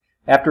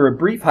After a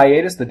brief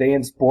hiatus, the Day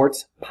in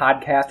Sports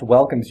podcast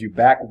welcomes you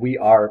back. We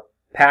are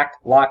packed,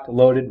 locked,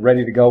 loaded,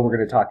 ready to go. We're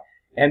going to talk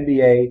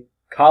NBA,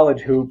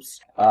 college hoops,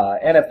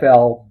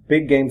 NFL,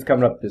 big games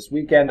coming up this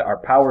weekend. Our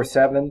Power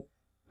 7,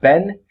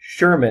 Ben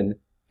Sherman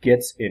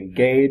gets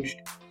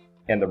engaged,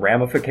 and the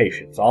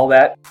ramifications. All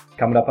that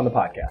coming up on the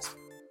podcast.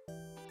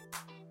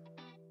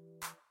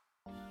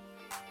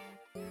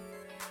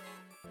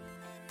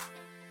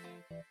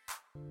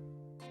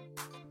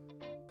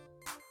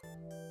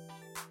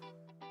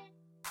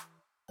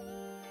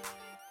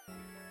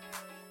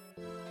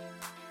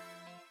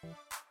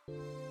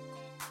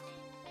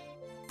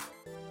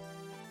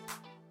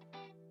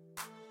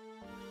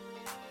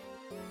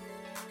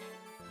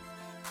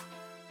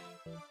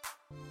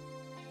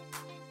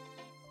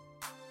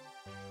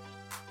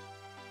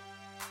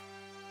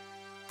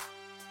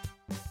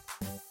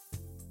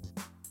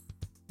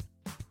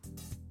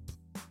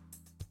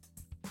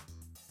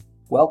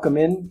 Welcome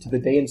in to the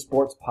Day in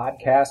Sports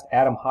podcast.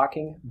 Adam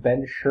Hawking,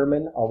 Ben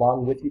Sherman,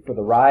 along with you for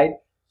the ride.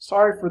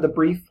 Sorry for the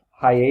brief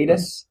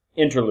hiatus.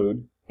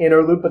 Interlude,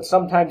 but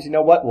sometimes, you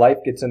know what? Life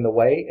gets in the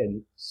way.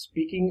 And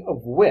speaking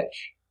of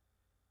which,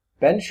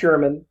 Ben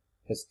Sherman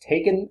has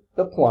taken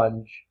the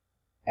plunge,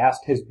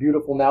 asked his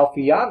beautiful now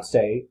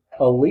fiancée,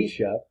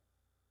 Alicia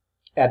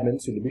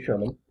Edmonds, soon to be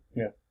Sherman.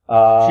 Yeah.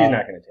 She's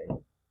not going to take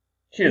it.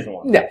 She doesn't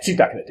want it. No, she's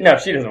not going to take it. No,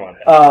 she doesn't want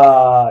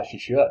it. She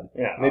should.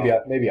 Yeah.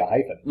 Maybe a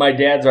hyphen. My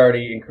dad's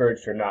already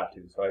encouraged her not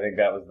to, so I think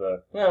that was I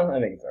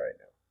think it's alright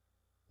now.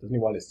 Doesn't he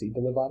want his seed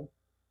to live on?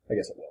 I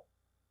guess it will.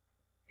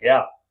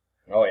 Yeah.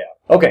 Oh,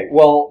 yeah. Okay,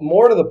 well,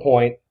 more to the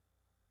point,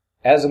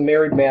 as a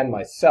married man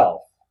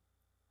myself,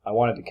 I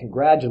wanted to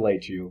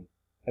congratulate you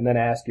and then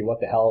ask you what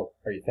the hell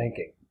are you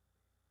thinking?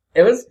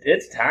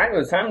 It's time. It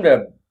was time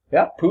to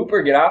poop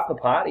or get off the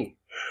potty.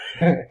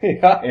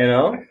 Yeah. You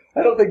know?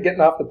 I don't think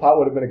getting off the pot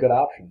would have been a good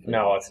option.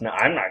 No, it's not.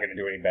 I'm not going to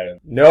do any better.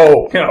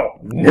 No.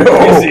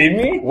 You see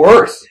me?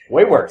 Worse.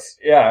 Way worse.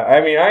 Yeah,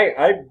 I mean,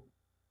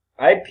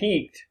 I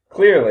peaked,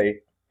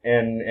 clearly,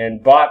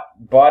 and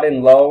bought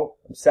in low,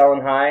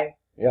 selling high.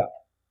 Yeah.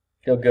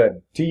 Feel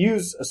good. To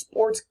use a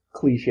sports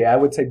cliche, I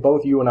would say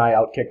both you and I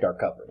outkicked our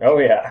coverage. Oh,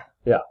 yeah.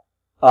 Yeah.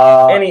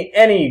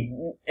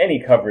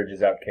 Any coverage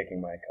is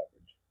outkicking my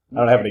coverage. I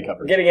don't have any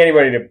coverage. Getting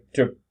anybody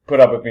to put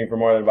up with me for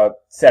more than about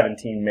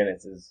 17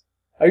 minutes is...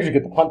 I usually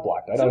get the punt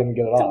blocked. I don't even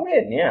get it off. It's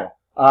a win, yeah.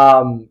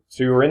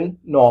 So you were in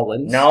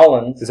Nolans.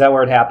 Nolans. Is that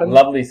where it happened?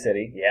 Lovely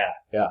city, yeah.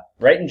 Yeah.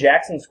 Right in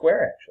Jackson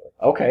Square, actually.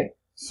 Okay.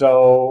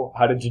 So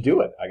how did you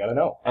do it? I gotta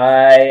know.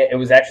 It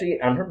was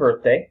actually on her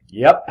birthday.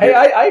 Yep. Hey,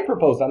 I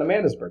proposed on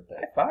Amanda's birthday.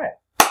 High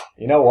five.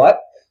 You know what?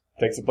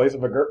 Takes the place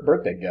of a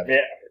birthday gift. Yeah,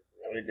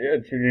 we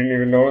did. She didn't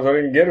even notice I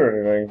didn't get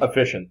her anything.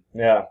 Efficient.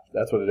 Yeah.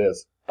 That's what it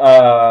is.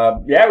 Yeah,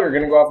 we were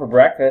gonna go out for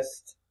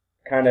breakfast,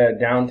 kind of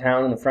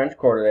downtown in the French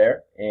Quarter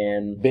there,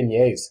 and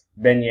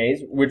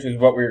beignets, which is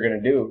what we were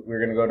gonna do. We were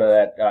gonna go to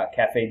that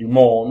Café du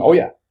Monde. Oh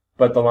yeah.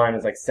 But the line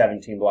is like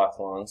 17 blocks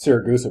long.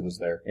 Siragusa was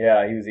there.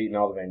 Yeah, he was eating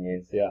all the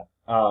beignets. Yeah.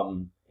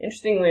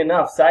 Interestingly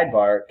enough,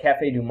 sidebar,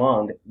 Café du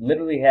Monde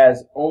literally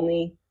has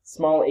only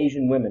small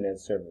Asian women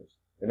as servers.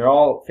 And they're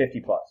all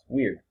 50 plus.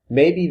 Weird.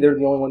 Maybe they're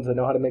the only ones that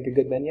know how to make a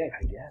good beignet.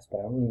 I guess, but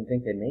I don't even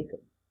think they make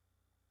them.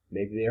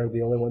 Maybe they are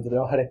the only ones that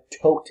know how to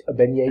tote a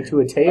beignet to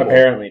a table.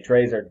 Apparently,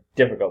 trays are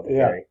difficult to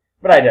carry.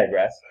 But I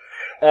digress.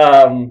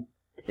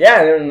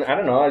 Yeah, and I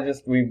don't know. I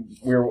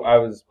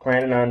was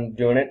planning on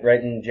doing it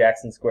right in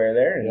Jackson Square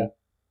there,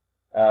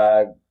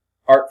 and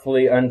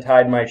artfully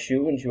untied my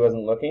shoe when she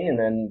wasn't looking, and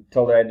then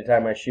told her I had to tie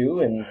my shoe,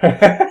 and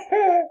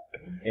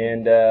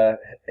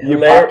you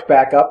popped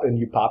back up and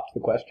you popped the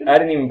question? I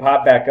didn't even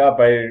pop back up.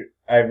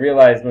 I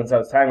realized once I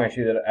was tying my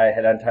shoe that I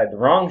had untied the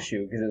wrong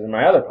shoe because it was in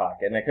my other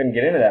pocket, and I couldn't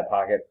get into that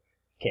pocket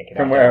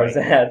from where I was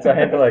at, so I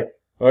had to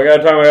I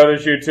gotta tie my other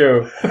shoe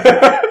too.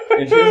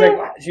 And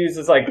she was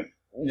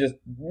just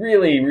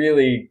really,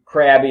 really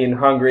crabby and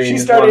hungry.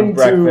 She's starting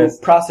to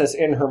process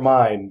in her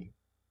mind,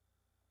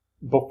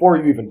 before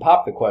you even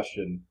pop the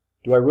question,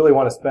 do I really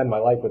want to spend my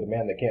life with a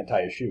man that can't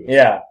tie his shoes?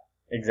 Yeah,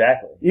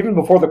 exactly. Even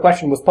before the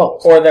question was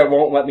posed. Or that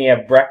won't let me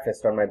have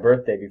breakfast on my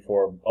birthday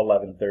before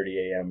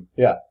 11:30 a.m.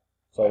 Yeah.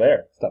 So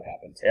there. Stuff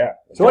happens. Yeah.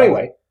 So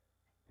anyway.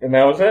 And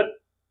that was it.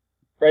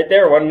 Right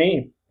there, wasn't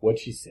me. What'd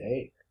she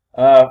say?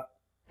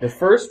 The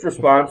first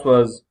response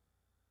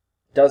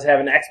does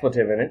have an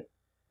expletive in it.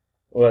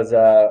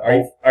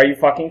 Are you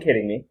fucking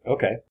kidding me?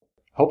 Okay.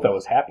 Hope that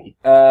was happy.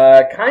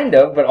 Kind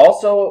of, but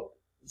also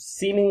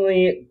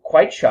seemingly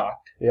quite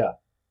shocked. Yeah.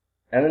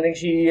 I don't think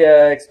she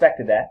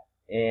expected that.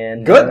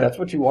 And good, that's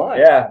what you want.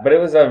 Yeah, but it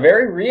was a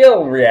very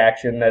real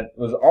reaction that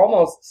was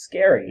almost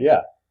scary.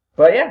 Yeah.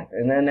 But yeah,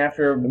 and then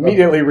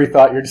immediately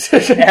rethought your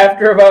decision.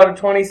 After about a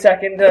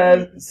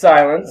 20-second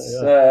silence,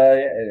 I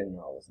didn't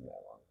know it wasn't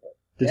that long. But,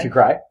 Did she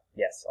cry?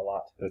 Yes, a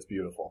lot. That's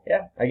beautiful.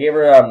 Yeah, I gave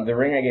her the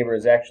ring I gave her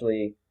is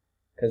actually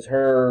because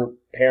her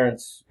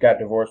parents got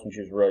divorced when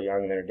she was real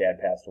young, and then her dad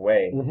passed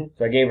away. Mm-hmm.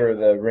 So I gave her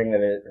the ring that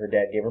her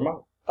dad gave her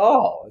mom.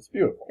 Oh, that's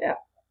beautiful. Yeah.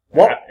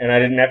 Well, and I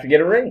didn't have to get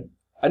a ring.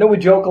 I know we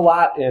joke a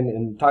lot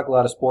and talk a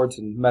lot of sports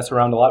and mess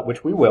around a lot,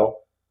 which we will.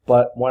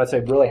 But want to say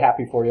really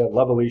happy for you.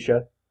 Love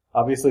Alicia.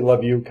 Obviously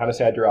love you. Kind of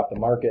sad you're off the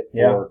market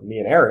for me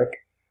and Eric.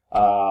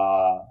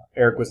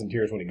 Eric was in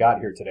tears when he got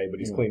here today, but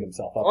he's cleaned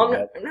himself up a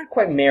bit. I'm not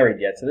quite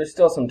married yet, so there's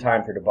still some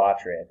time for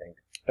debauchery, I think.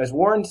 As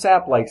Warren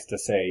Sapp likes to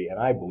say, and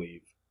I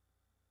believe,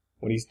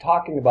 when he's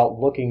talking about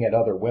looking at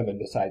other women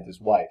besides his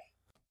wife,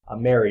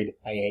 I'm married,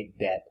 I ain't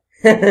dead.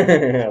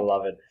 I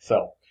love it.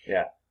 So,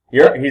 yeah.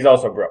 He's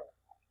also broke.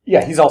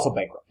 Yeah, he's also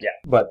bankrupt. Yeah.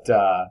 But,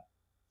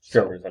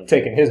 strippers, I'm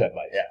taking his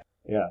advice. Yeah.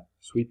 Yeah.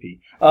 Sweet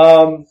pea.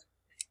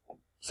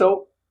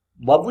 So,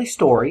 lovely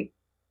story.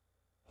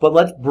 But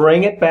let's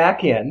bring it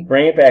back in.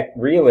 Bring it back.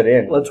 Reel it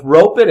in. Let's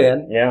rope it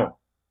in. Yeah.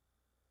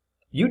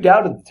 You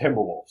doubted the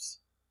Timberwolves.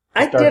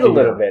 I did a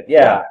little bit,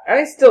 yeah.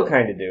 I still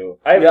kind of do.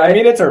 I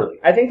mean, it's early.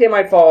 I think they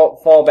might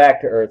fall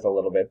back to earth a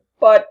little bit,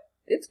 but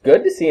it's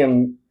good to see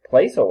them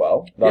play so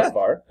well thus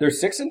far. They're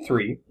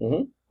 6-3.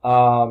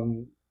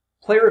 Mm-hmm.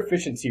 Player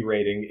efficiency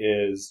rating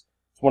is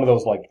one of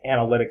those like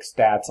analytic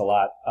stats a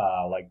lot,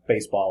 like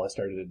baseball has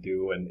started to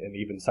do, and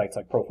even sites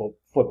like Pro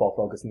Football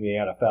Focus in the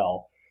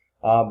NFL.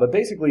 But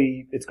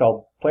basically, it's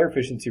called player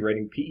efficiency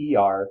rating.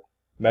 PER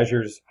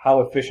measures how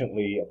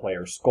efficiently a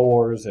player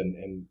scores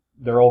and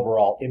their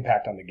overall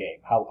impact on the game.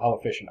 How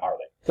efficient are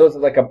they? So it's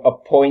like a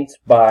points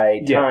by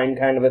time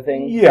kind of a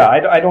thing? Yeah,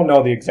 I don't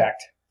know the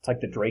exact. It's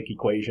like the Drake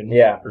equation.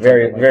 Yeah,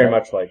 very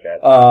much like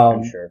that.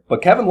 I'm sure.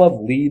 But Kevin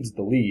Love leads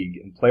the league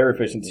in player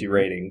efficiency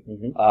rating.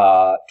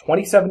 Mm-hmm.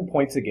 27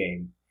 points a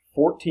game,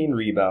 14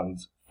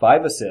 rebounds,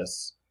 5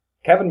 assists.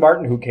 Kevin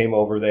Martin, who came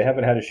over, they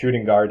haven't had a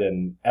shooting guard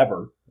in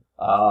ever.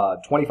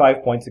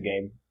 25 points a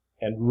game.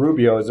 And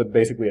Rubio is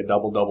basically a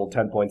double-double,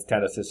 10 points,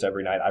 10 assists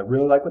every night. I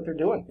really like what they're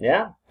doing.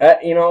 Yeah.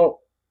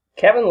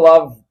 Kevin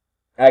Love,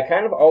 I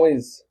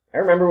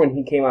remember when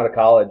he came out of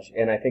college,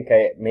 and I think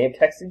I may have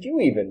texted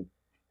you even,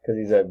 because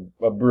he's a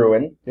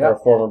Bruin, or a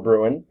former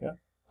Bruin. Yeah.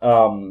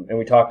 And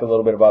we talked a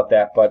little bit about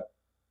that, but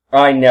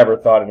I never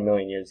thought in a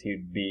million years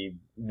he'd be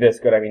this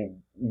good. I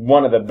mean,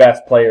 one of the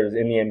best players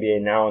in the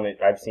NBA now, and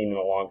I've seen in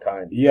a long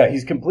time. Yeah,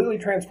 he's completely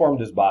transformed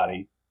his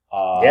body.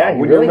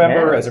 When you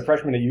remember as a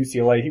freshman at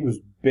UCLA, he was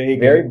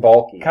big, very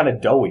bulky, kind of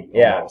doughy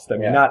almost. I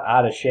mean, not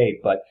out of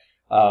shape, but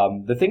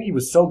the thing he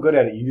was so good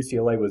at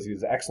UCLA was he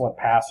was an excellent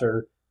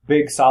passer,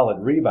 big, solid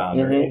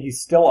rebounder, and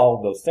he's still all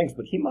of those things,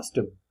 but he must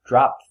have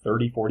dropped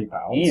 30, 40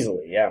 pounds.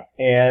 Easily, yeah.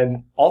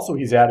 And also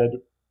he's added,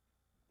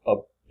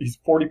 he's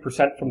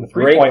 40% from the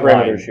three-point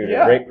line.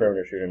 Great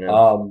perimeter shooter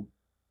now.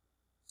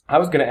 I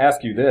was going to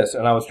ask you this,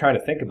 and I was trying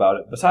to think about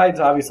it. Besides,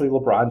 obviously,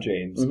 LeBron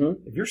James,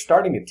 if you're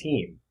starting a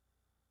team,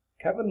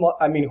 Kevin Love,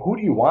 I mean, who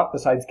do you want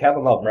besides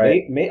Kevin Love?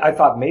 Right. I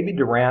thought maybe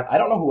Durant. I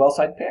don't know who else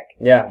I'd pick.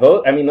 Yeah,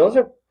 those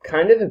are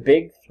kind of the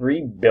big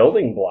three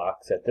building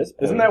blocks at this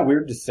point. Isn't that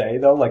weird to say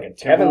though? Like a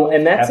Timberwolves,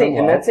 in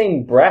that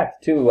same breath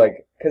too,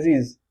 like because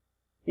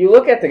you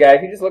look at the guy.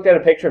 If you just looked at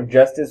a picture of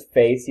just his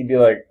face, you'd be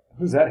like,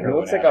 "Who's that?" He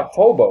looks like a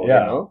hobo, you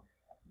know.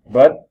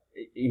 But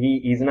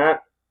he's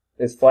not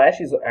as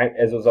flashy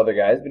as those other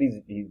guys, but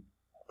he's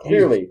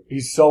clearly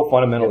he's so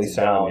fundamentally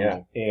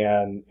sound,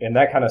 and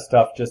that kind of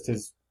stuff just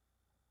is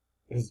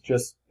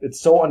just, it's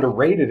so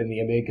underrated in the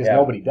NBA because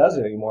nobody does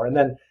it anymore. And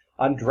then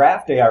on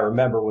draft day, I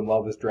remember when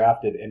Love was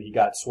drafted and he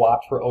got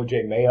swapped for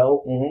O.J.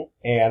 Mayo.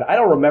 And I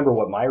don't remember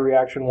what my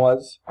reaction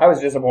was. I was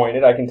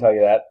disappointed, I can tell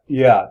you that.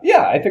 Yeah,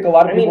 I think a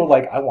lot of people were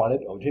like, I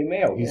wanted O.J.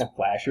 Mayo. He's a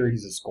flasher,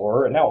 he's a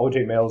scorer, and now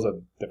O.J. Mayo's a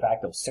de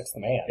facto sixth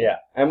man. Yeah,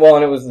 and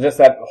it was just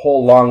that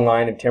whole long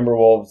line of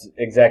Timberwolves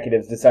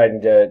executives deciding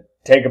to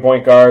take a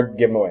point guard,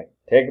 give him away.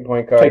 Take a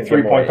point guard, take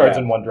 3 point guards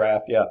in one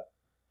draft,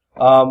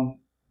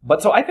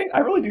 But so I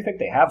really do think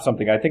they have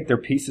something. I think their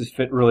pieces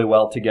fit really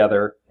well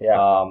together.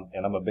 Yeah.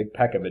 And I'm a big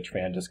Pekovic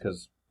fan just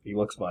because he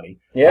looks funny.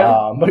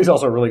 Yeah. But he's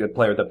also a really good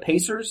player. The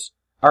Pacers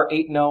are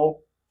 8-0.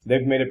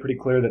 They've made it pretty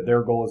clear that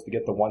their goal is to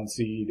get the 1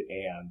 seed,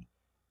 and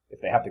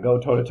if they have to go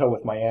toe-to-toe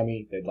with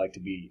Miami, they'd like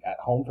to be at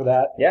home for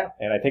that. Yeah.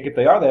 And I think if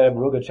they are, they have a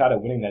real good shot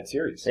at winning that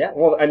series. Yeah.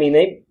 Well, I mean,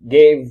 they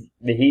gave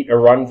the Heat a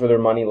run for their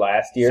money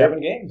last year. 7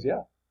 games,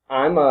 yeah.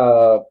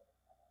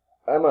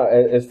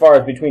 As far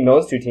as between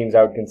those two teams,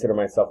 I would consider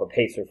myself a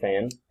Pacer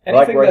fan. I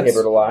like Roy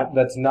Hibbert a lot.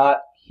 That's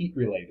not Heat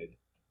related.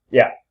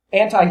 Yeah.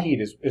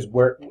 Anti-Heat is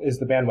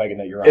the bandwagon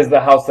that you're on. Is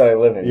the house that I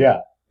live in.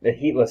 Yeah. The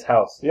heatless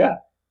house. Yeah.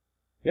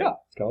 Yeah.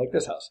 It's kind of like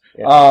this house.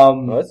 Yeah.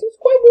 Well, it's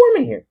quite warm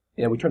in here.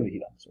 Yeah, we turned the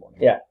heat on this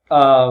morning. Yeah.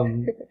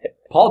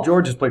 Paul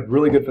George has played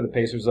really good for the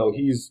Pacers, though.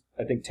 He's,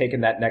 I think,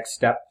 taken that next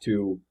step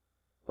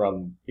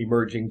from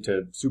emerging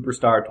to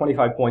superstar.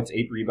 25 points,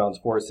 8 rebounds,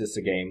 4 assists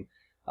a game.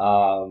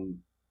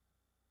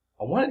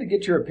 I wanted to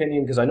get your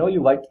opinion because I know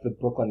you liked the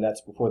Brooklyn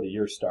Nets before the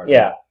year started.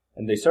 Yeah.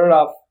 And they started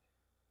off,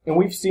 and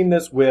we've seen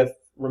this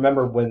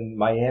remember when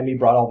Miami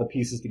brought all the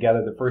pieces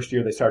together the first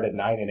year they started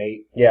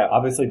 9-8. Yeah.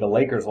 Obviously the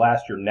Lakers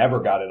last year never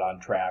got it on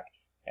track.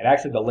 And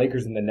actually the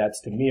Lakers and the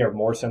Nets to me are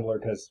more similar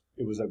because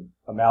it was an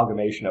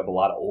amalgamation of a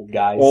lot of old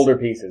guys. Older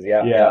pieces,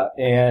 yeah. Yeah.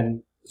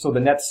 And so the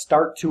Nets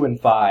start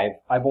 2-5.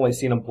 I've only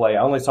seen them play.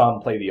 I only saw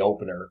them play the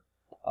opener,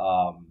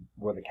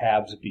 where the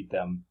Cavs beat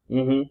them.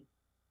 Mm-hmm.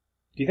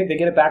 Do you think they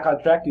get it back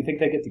on track? Do you think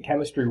they get the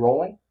chemistry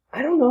rolling?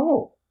 I don't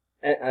know.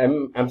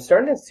 I'm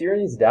starting to have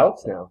serious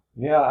doubts now.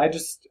 Yeah, I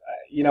just,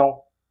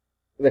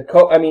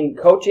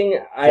 coaching,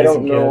 I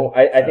don't know.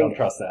 I think don't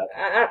trust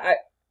that.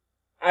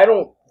 I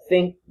don't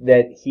think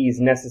that he's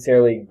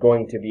necessarily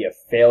going to be a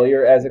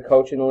failure as a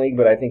coach in the league,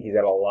 but I think he's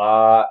got a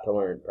lot to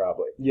learn,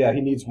 probably. Yeah,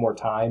 he needs more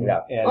time.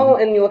 Yeah.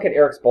 And you look at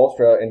Eric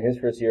Spoelstra in his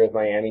first year with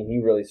Miami, he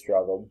really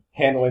struggled.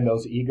 Handling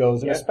those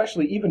egos, and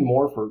especially even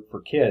more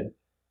for Kidd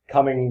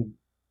coming,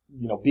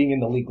 being in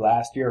the league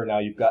last year, and now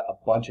you've got a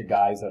bunch of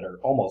guys that are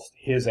almost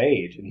his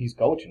age, and he's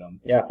coaching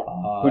them. Yeah.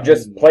 Who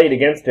just played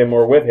against him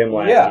or with him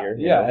last year.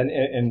 Yeah,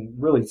 and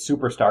really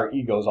superstar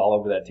egos all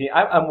over that team.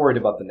 I'm worried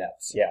about the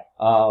Nets. Yeah.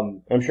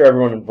 I'm sure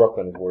everyone in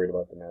Brooklyn is worried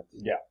about the Nets.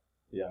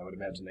 Yeah, I would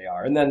imagine they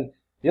are. And then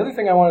the other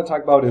thing I want to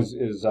talk about is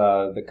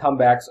the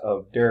comebacks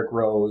of Derrick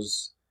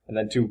Rose, and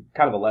then to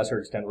kind of a lesser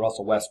extent,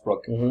 Russell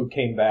Westbrook, who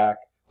came back.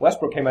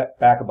 Westbrook came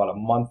back about a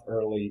month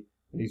early.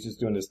 He's just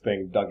doing his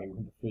thing, dug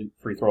in the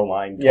free throw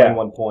line,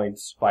 21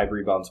 points, 5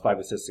 rebounds, 5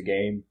 assists a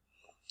game.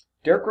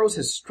 Derrick Rose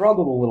has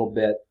struggled a little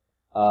bit,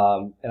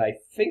 and I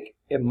think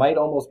it might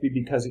almost be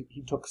because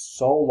he took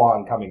so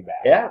long coming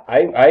back. Yeah,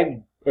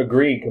 I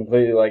agree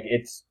completely.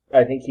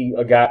 I think he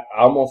got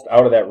almost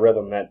out of that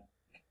rhythm,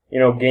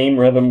 game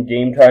rhythm,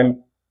 game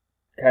time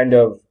kind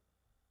of.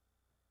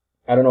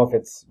 I don't know if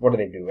it's, what do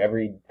they do?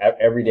 Every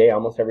day,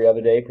 almost every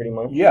other day, pretty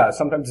much? Yeah,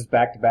 sometimes it's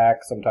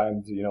back-to-back.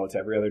 Sometimes, it's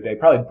every other day.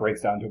 Probably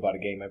breaks down to about a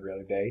game every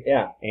other day.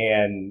 Yeah.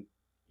 And,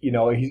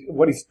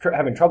 what he's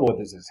having trouble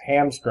with is his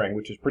hamstring,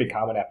 which is pretty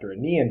common after a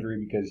knee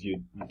injury because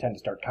you tend to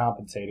start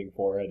compensating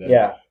for it. And,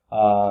 yeah.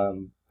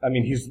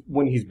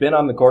 When he's been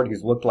on the court,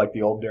 he's looked like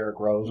the old Derrick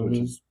Rose, which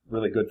is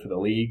really good for the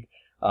league.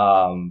 But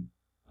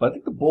I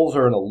think the Bulls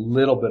are in a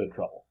little bit of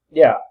trouble.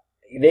 Yeah.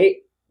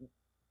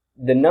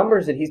 The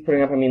numbers that he's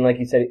putting up, like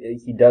you said,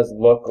 he does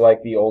look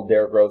like the old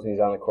Derrick Rose when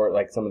he's on the court,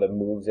 like some of the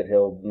moves that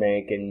he'll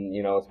make and,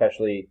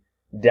 especially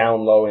down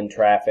low in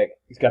traffic.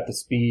 He's got the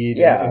speed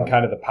and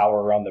kind of the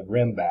power around the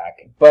rim back.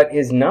 But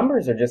his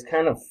numbers are just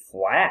kind of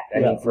flat.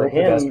 For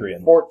him,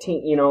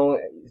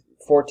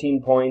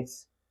 14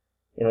 points,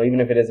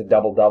 even if it is a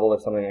double-double or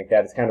something like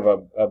that, it's kind of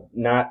a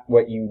not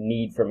what you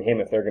need from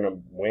him if they're going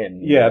to win.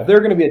 Yeah, if they're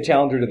going to be a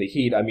challenger to the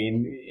Heat,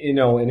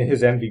 in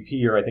his MVP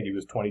year, I think he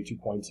was 22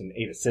 points and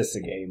 8 assists a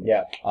game.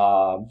 Yeah.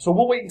 So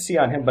we'll wait and see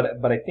on him,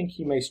 but I think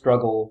he may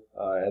struggle,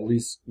 at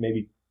least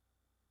maybe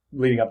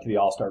leading up to the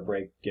All-Star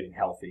break, getting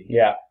healthy.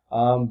 Yeah.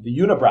 The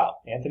unibrow,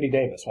 Anthony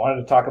Davis,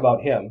 wanted to talk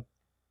about him.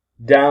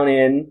 Down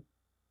in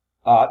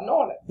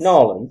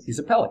Nolans. He's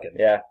a Pelican.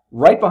 Yeah.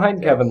 Right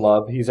behind Kevin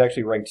Love. He's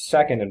actually ranked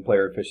second in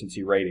player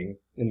efficiency rating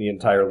in the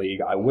entire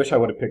league. I wish I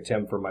would have picked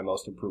him for my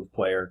most improved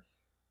player.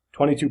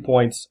 22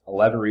 points,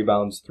 11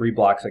 rebounds, 3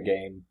 blocks a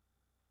game.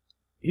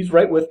 He's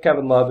right with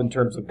Kevin Love in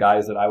terms of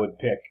guys that I would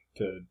pick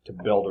to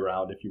build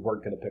around if you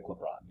weren't going to pick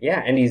LeBron.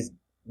 Yeah, and he's,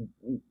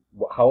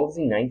 how old is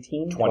he,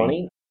 19?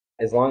 20?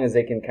 As long as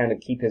they can kind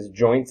of keep his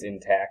joints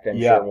intact, I'm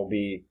sure will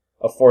be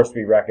a force to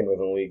be reckoned with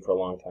in the league for a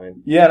long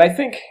time. Yeah, and I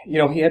think,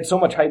 he had so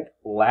much hype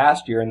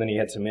last year, and then he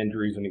had some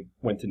injuries when he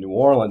went to New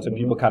Orleans, and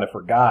people kind of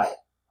forgot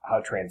how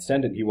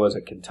transcendent he was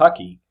at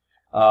Kentucky.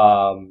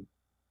 But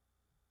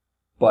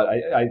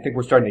I think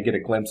we're starting to get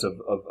a glimpse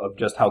of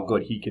just how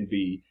good he can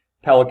be.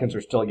 Pelicans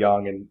are still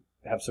young and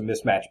have some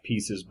mismatched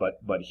pieces, but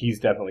he's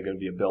definitely going to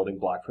be a building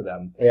block for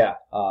them. Yeah.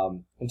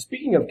 And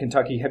speaking of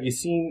Kentucky, have you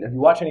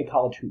watched any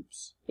college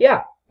hoops?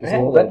 Yeah. A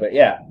little bit,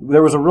 yeah.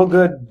 There was a real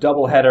good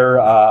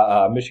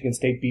doubleheader. Michigan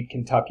State beat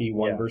Kentucky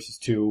 1 versus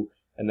 2,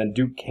 and then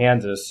Duke,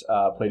 Kansas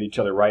played each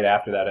other right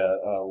after that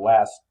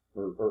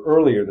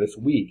earlier this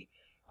week.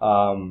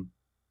 And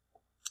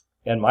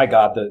my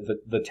God,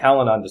 the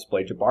talent on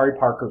display. Jabari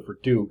Parker for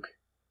Duke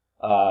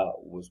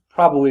was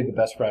probably the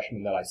best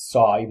freshman that I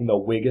saw, even though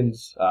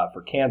Wiggins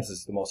for Kansas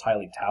is the most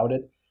highly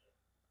touted.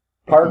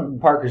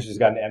 Parker's just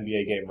got an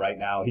NBA game right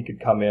now. He could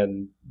come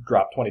in,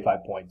 drop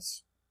 25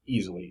 points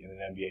easily in an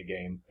NBA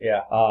game.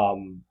 Yeah.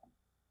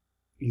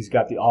 He's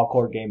got the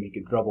all-court game. He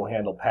can dribble,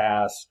 handle,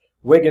 pass.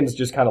 Wiggins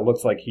just kind of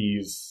looks like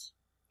he's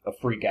a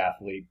freak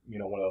athlete,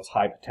 one of those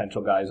high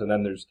potential guys. And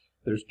then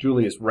there's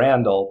Julius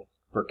Randle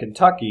for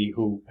Kentucky,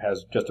 who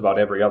has just about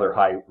every other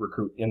high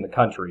recruit in the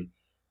country.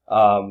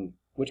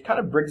 Which kind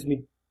of brings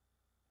me,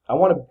 I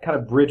want to kind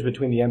of bridge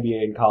between the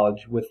NBA and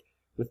college with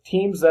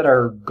teams that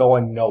are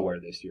going nowhere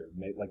this year,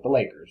 like the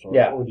Lakers or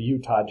the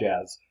Utah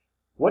Jazz.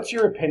 What's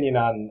your opinion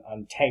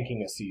on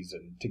tanking a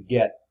season to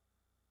get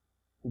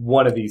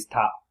one of these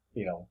top,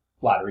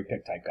 lottery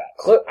pick type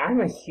guys? Look, I'm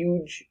a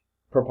huge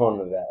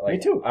proponent of that. Me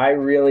too.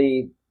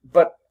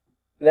 But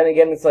then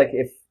again, it's like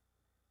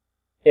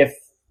if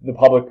the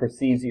public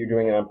perceives that you're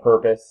doing it on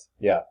purpose,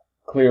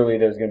 clearly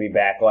there's going to be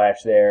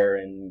backlash there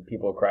and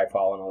people will cry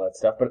foul and all that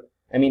stuff. But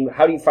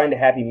how do you find a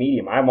happy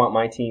medium? I want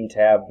my team to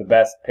have the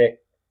best pick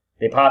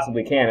they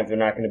possibly can if they're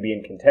not going to be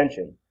in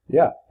contention.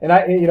 Yeah, and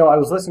I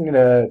was listening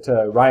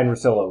to Ryan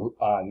Russillo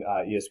on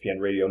ESPN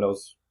Radio,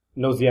 knows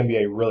the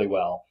NBA really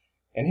well,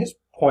 and his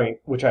point,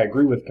 which I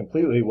agree with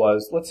completely,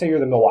 was let's say you're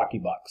the Milwaukee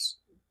Bucks,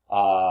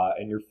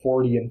 and you're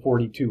 40 and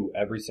 42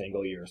 every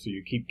single year, so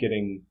you keep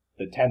getting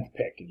the 10th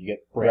pick, and you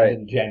get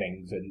Brandon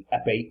Jennings and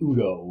Epe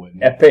Udo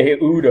and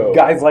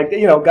guys like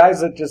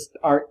guys that just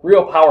aren't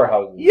real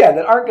powerhouses. Yeah,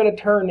 that aren't going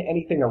to turn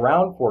anything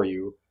around for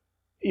you.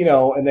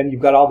 And then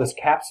you've got all this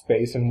cap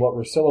space, and what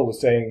Russillo was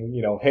saying,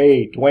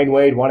 hey, Dwayne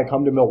Wade, want to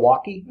come to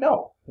Milwaukee?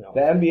 No.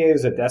 The NBA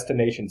is a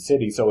destination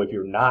city, so if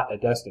you're not a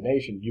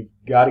destination, you've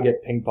got to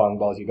get ping pong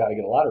balls, you've got to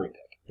get a lottery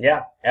pick.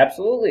 Yeah,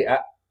 absolutely.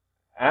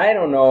 I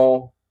don't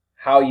know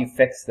how you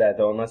fix that,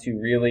 though, unless you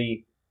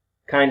really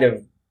kind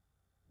of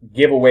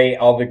give away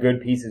all the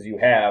good pieces you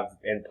have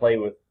and play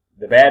with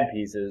the bad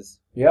pieces.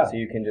 Yeah. So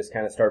you can just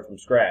kind of start from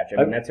scratch.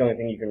 I mean, that's the only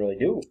thing you can really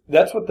do.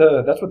 That's what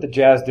the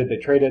Jazz did. They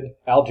traded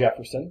Al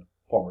Jefferson,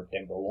 former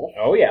Denver Wolf.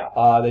 Oh, yeah.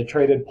 They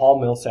traded Paul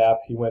Millsap.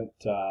 He went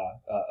to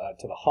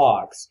the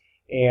Hawks.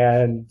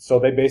 And so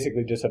they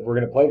basically just said, we're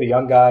going to play the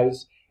young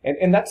guys.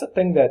 And that's the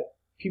thing that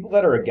people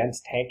that are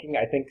against tanking,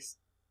 I think,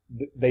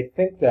 they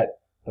think that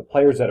the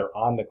players that are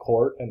on the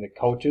court and the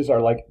coaches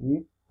are like,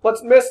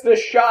 let's miss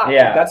this shot.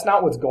 Yeah. That's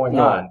not what's going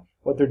on.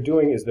 What they're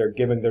doing is they're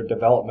giving their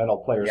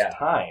developmental players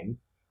time.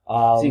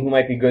 See who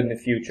might be good in the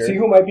future. See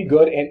who might be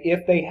good. And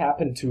if they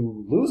happen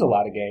to lose a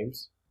lot of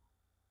games,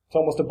 it's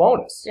almost a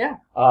bonus. Yeah.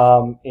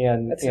 Because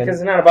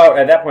it's not about,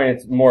 at that point,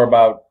 it's more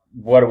about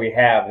what do we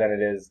have than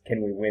it is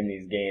can we win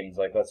these games.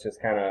 Like, let's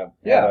just kind of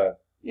have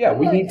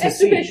we need to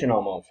see. Exhibition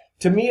almost.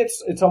 To me,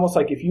 it's almost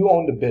like if you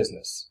owned a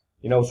business,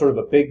 sort of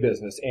a big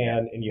business,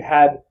 and you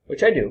had...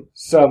 Which I do.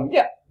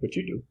 Which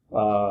you do.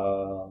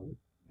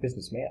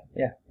 Businessman.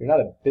 Yeah. You're not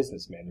a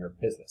businessman, you're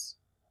a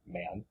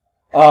businessman.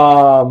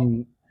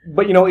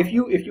 But if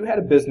you had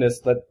a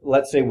business that,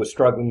 let's say, was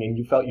struggling and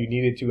you felt you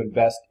needed to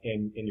invest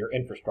in your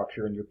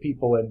infrastructure and your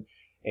people and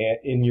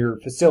in your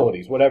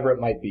facilities, whatever it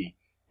might be,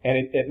 and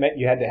it meant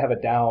you had to have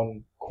a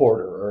down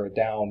quarter or a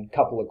down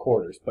couple of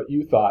quarters, but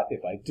you thought,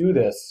 if I do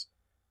this,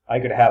 I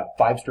could have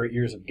 5 straight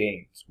years of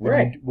gains.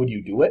 Would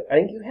you do it? I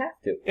think you have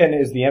to. And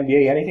is the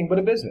NBA anything but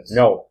a business?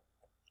 No.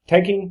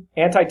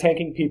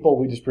 Anti-tanking people,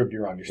 we just proved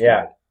you wrong. You're stupid.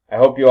 Yeah. I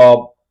hope you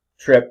all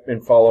trip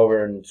and fall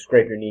over and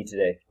scrape your knee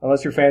today.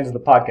 Unless you're fans of the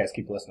podcast,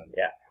 keep listening.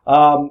 Yeah.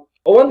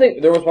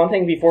 There was one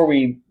thing before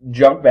we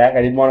jump back.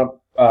 I didn't want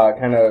to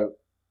kind of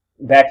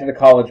back to the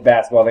college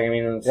basketball thing. I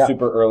mean, it's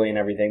super early and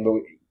everything, but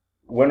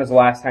when was the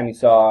last time you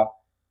saw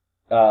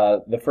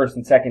the first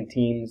and second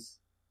teams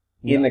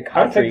in the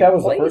country? I think that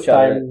was the first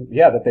time.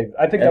 Yeah, that they've.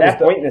 I think at that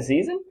was point in the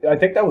season. I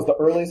think that was the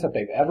earliest that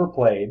they've ever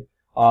played.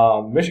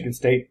 Michigan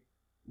State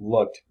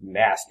looked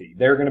nasty.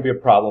 They're going to be a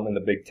problem in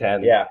the Big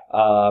Ten. Yeah.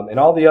 And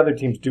all the other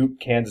teams, Duke,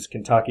 Kansas,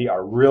 Kentucky,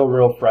 are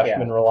real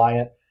freshman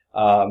reliant.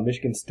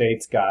 Michigan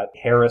State's got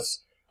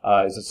Harris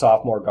as a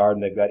sophomore guard,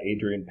 and they've got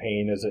Adrian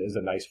Payne as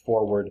a nice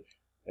forward,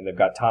 and they've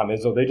got Tom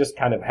Izzo. They just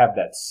kind of have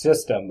that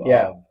system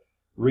of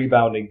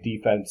rebounding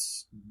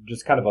defense,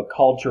 just kind of a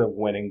culture of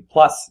winning.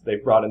 Plus,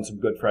 they've brought in some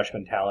good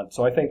freshman talent.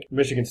 So I think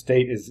Michigan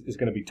State is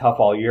going to be tough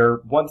all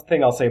year. One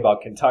thing I'll say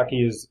about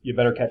Kentucky is you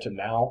better catch them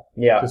now.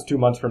 Yeah. Because 2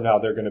 months from now,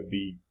 they're going to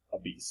be a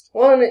beast.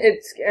 Well,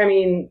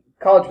 and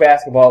college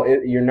basketball,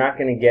 you're not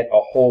going to get a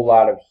whole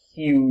lot of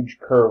huge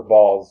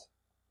curveballs,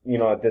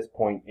 at this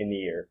point in the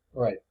year.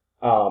 Right.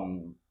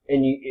 And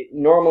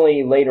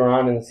normally later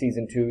on in the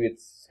season too,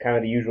 it's kind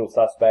of the usual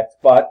suspects,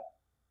 but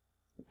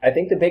I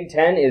think the Big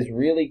Ten is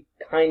really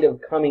kind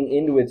of coming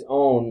into its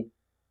own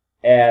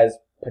as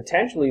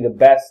potentially the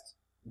best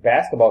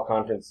basketball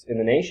conference in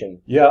the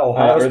nation. Yeah,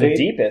 Ohio State the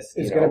deepest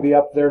is going to be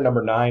up there,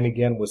 number 9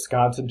 again.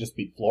 Wisconsin just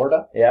beat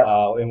Florida. Yeah,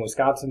 and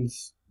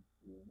Wisconsin's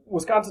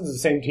the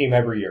same team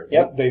every year.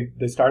 Yep.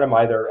 They start them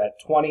either at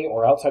 20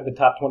 or outside the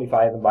top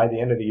 25, and by the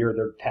end of the year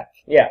they're 10th.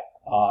 Yeah.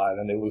 And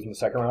then they lose in the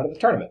second round of the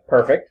tournament.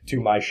 Perfect.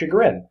 To my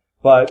chagrin.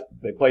 But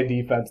they play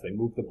defense, they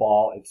move the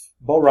ball.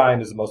 Bo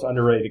Ryan is the most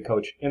underrated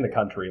coach in the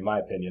country, in my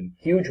opinion.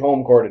 Huge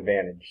home court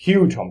advantage.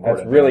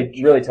 That's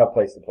really tough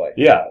place to play.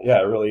 Yeah,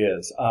 it really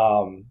is.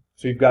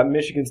 So you've got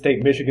Michigan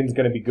State. Michigan's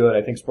going to be good.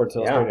 I think Sports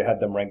Illustrated had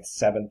them ranked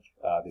 7th.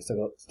 They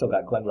still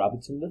got Glenn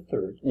Robinson the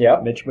 3rd.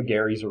 Yeah. Mitch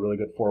McGary's a really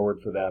good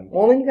forward for them.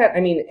 Well, then you got,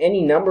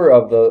 any number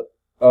of the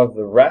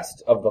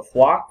rest of the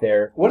flock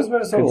there. What does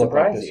Minnesota look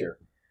like this year?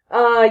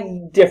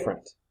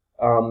 Different.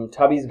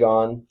 Tubby's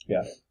gone.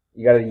 Yeah.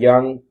 You got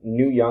a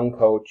new young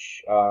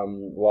coach,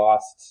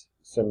 lost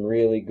some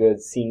really good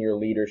senior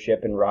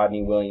leadership in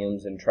Rodney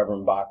Williams and Trevor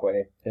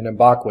Mbakwe. And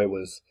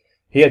Mbakwe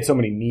he had so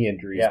many knee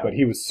injuries, but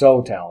he was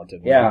so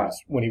talented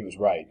when he was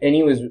right. And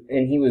he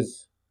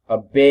was a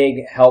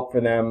big help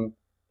for them.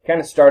 Kind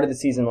of started the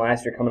season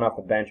last year coming off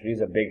the bench, but he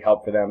was a big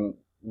help for them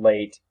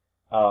late.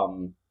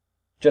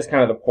 Just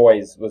kind of the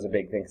poise was a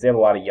big thing because they have a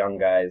lot of young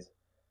guys.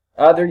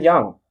 They're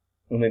young.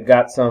 And they've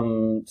got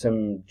some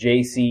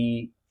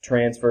JC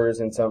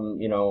transfers and some,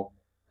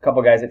 a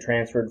couple guys that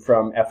transferred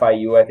from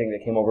FIU, I think,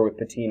 that came over with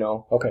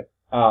Patino. Okay.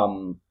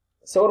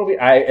 So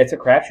it's a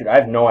crapshoot. I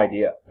have no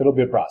idea. It'll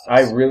be a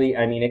process.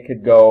 It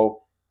could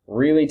go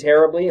really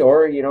terribly,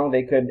 or,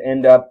 they could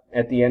end up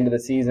at the end of the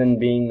season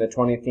being the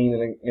 20th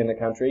team in the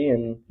country.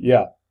 And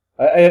yeah.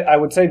 I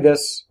would say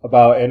this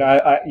about, and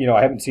I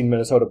haven't seen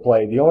Minnesota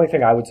play. The only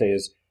thing I would say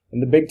is in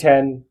the Big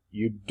Ten,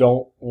 you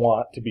don't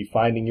want to be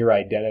finding your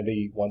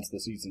identity once the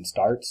season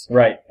starts.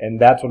 Right. And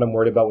that's what I'm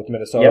worried about with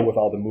Minnesota with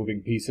all the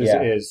moving pieces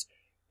is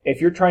if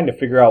you're trying to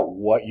figure out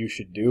what you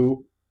should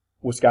do,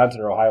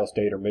 Wisconsin or Ohio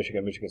State or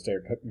Michigan State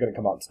are going to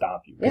come out and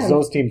stomp you because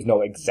those teams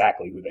know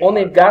exactly who they are. Well,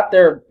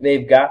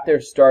 they've got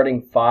their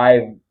starting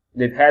five.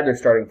 They've had their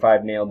starting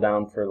five nailed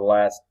down for the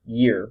last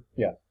year.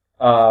 Yeah.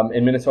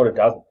 And Minnesota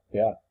doesn't.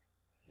 Yeah.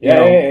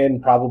 Yeah,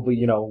 and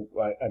probably,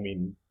 I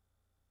mean,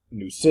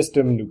 new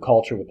system, new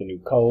culture with the new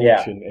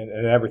coach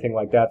and everything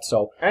like that.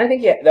 So and I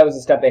think that was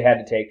a step they had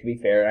to take, to be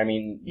fair. I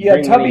mean,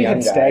 Tubby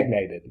had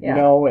stagnated,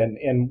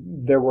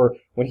 and there were,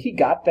 when he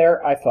got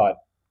there, I thought,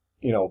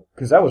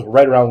 because that was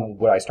right around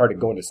when I started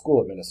going to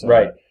school at Minnesota.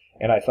 Right.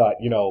 And I thought,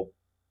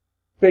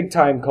 big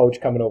time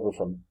coach coming over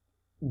from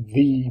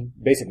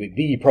basically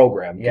the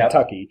program,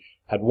 Kentucky,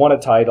 had won a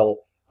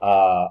title.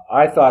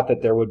 I thought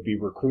that there would be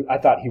I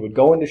thought he would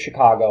go into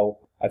Chicago.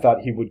 I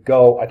thought he would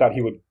go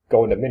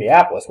into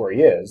Minneapolis where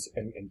he is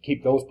and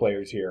keep those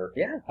players here.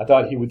 Yeah. I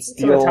thought he would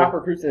steal some of the top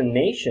recruits in the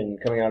nation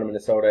coming out of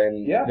Minnesota,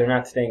 and they're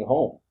not staying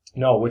home.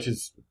 No, which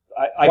is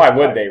why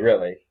would they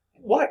really?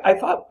 Why I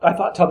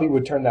thought Tubby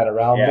would turn that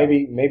around. Yeah.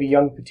 Maybe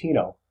young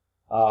Patino.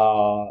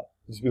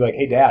 Just be like,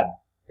 hey Dad.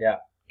 Yeah.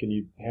 Can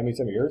you hand me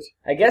some of yours?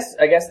 I guess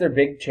their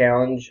big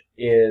challenge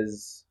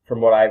is, from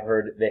what I've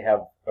heard, they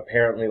have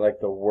apparently like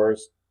the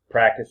worst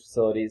practice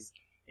facilities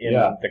in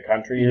the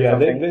country or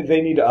something.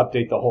 They need to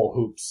update the whole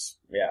hoops.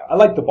 Yeah. I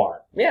like the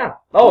barn. Yeah.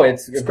 Oh,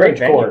 it's a great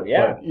venue. Court,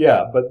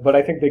 but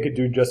I think they could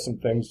do just some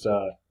things.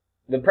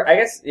 With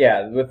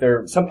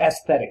their some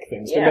aesthetic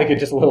things to make it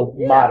just a little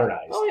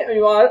modernized. Oh yeah.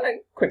 Well,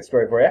 quick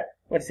story for you. I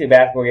went to see a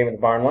basketball game at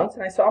the barn once,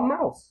 and I saw a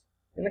mouse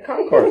in the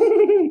concourse.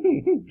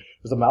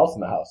 There's a mouse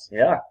in the house.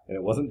 Yeah. And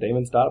it wasn't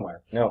Damon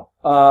Stoudemire. No.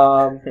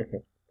 Are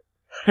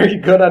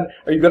you good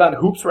on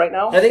hoops right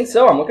now? I think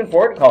so. I'm looking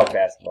forward to college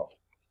basketball.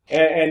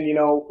 And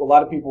a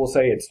lot of people will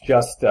say it's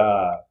just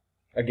a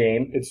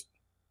game. It's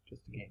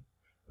just a game.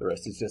 The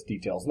rest is just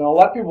details. No, a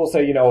lot of people will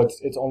say,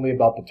 it's only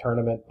about the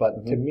tournament,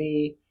 but to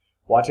me,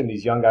 watching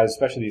these young guys,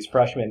 especially these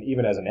freshmen,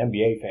 even as an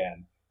NBA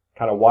fan,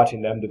 kind of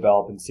watching them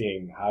develop and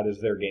seeing how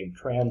does their game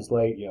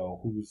translate,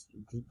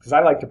 because I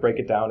like to break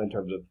it down in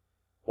terms of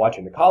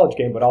watching the college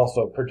game, but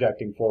also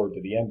projecting forward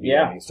to the NBA.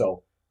 Yeah.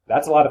 So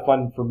that's a lot of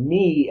fun for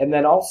me. And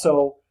then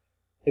also,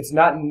 it's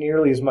not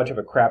nearly as much of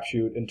a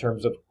crapshoot in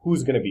terms of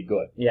who's going to be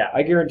good. Yeah.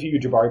 I guarantee you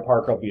Jabari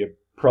Parker will be a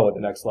pro at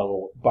the next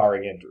level,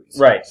 barring injuries.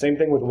 Right. Same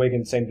thing with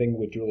Wiggins, same thing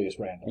with Julius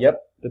Randle. Yep.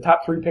 The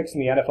top 3 picks in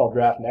the NFL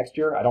draft next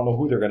year, I don't know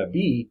who they're going to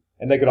be,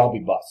 and they could all be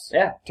busts.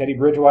 Yeah. Teddy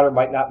Bridgewater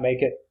might not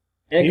make it.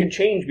 And it could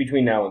change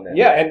between now and then.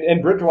 Yeah,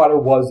 and Bridgewater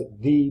was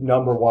the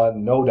number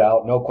one, no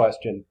doubt, no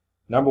question,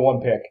 number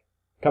 1 pick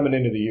coming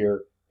into the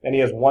year. And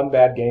he has one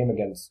bad game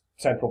against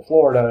Central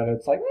Florida, and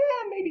it's like,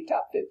 maybe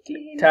top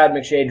 15. Todd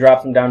McShay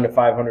drops him down to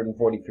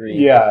 543.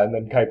 Yeah, and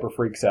then Kuiper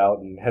freaks out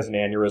and has an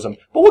aneurysm.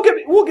 But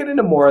we'll get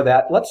into more of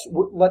that.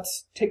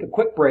 Let's take a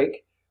quick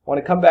break. I want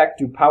to come back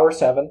to Power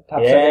 7,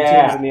 top 7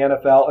 teams in the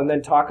NFL, and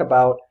then talk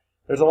about,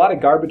 there's a lot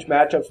of garbage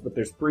matchups, but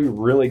there's 3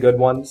 really good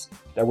ones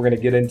that we're going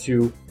to get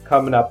into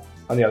coming up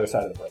on the other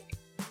side of the break.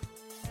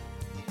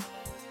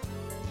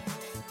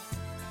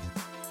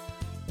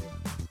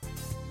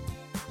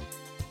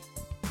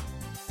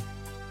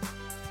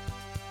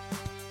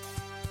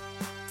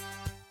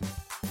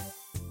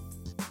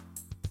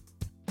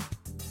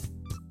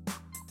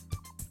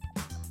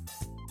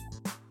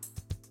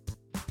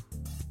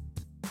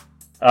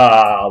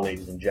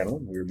 Ladies and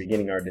gentlemen, we're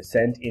beginning our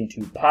descent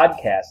into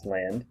podcast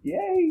land.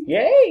 Yay!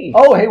 Yay!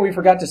 Oh, hey, we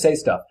forgot to say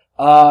stuff.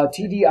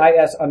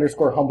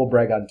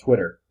 TDIS_humblebrag on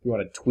Twitter. If you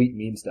want to tweet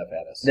mean stuff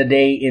at us. The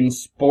Day in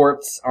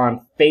Sports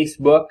on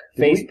Facebook,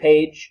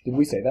 page. Did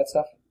we say that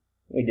stuff?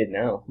 We did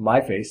now. My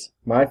face.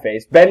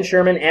 Ben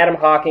Sherman, Adam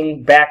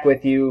Hawking, back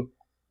with you,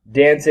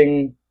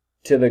 dancing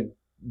to the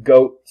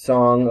goat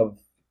song of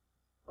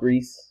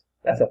Greece.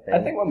 That's a thing. I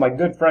think what my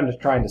good friend is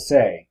trying to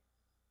say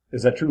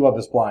is that true love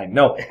is blind.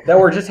 No, that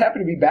we're just happy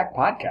to be back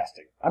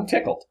podcasting. I'm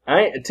tickled.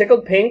 I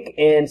tickled pink,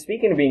 and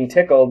speaking of being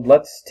tickled,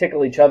 let's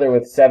tickle each other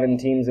with 7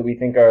 teams that we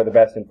think are the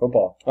best in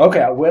football.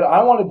 Okay, what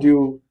I want to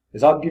do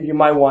is I'll give you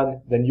my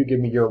one, then you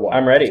give me your one.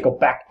 I'm ready. Let's go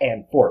back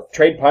and forth.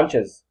 Trade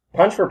punches.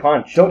 Punch for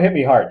punch. Don't hit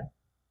me hard.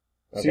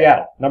 Okay.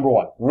 Seattle, number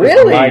 1.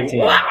 Really? My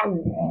team.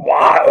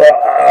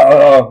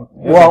 Wow.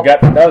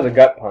 That was a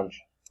gut punch.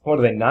 What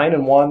are they,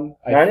 9-1?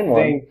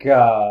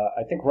 9-1.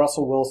 I think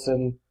Russell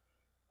Wilson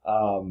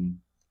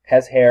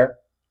has hair.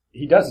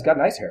 He does. He's got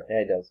nice hair.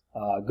 Yeah, he does.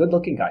 Good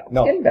looking guy.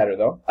 No. He's getting better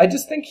though. I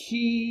just think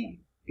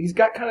he's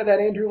got kind of that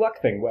Andrew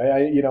Luck thing.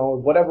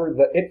 Whatever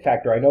the it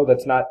factor. I know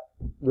that's not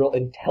real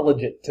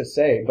intelligent to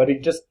say, but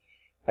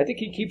I think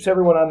he keeps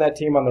everyone on that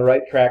team on the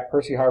right track.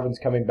 Percy Harvin's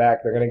coming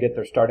back. They're going to get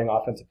their starting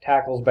offensive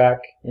tackles back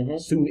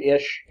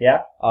soon-ish.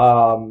 Yeah.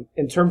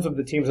 In terms of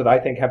the teams that I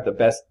think have the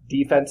best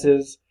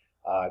defenses,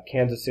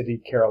 Kansas City,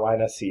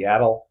 Carolina,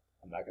 Seattle.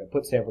 I'm not going to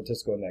put San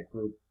Francisco in that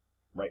group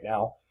right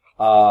now.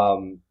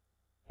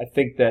 I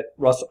think that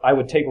I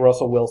would take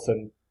Russell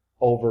Wilson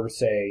over,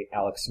 say,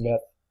 Alex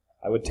Smith.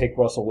 I would take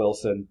Russell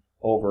Wilson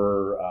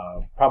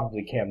over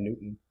probably Cam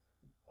Newton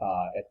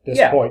at this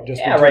point,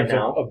 just in terms right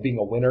now. of being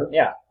a winner.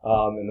 Yeah.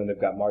 And then they've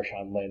got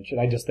Marshawn Lynch, and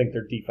I just think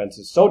their defense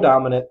is so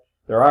dominant.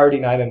 They're already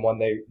 9-1.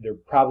 They're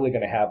probably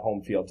going to have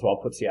home field, so I'll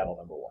put Seattle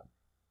number 1.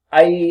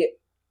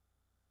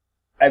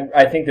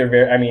 I think they're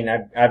very. I mean,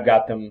 I've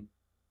got them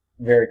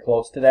very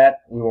close to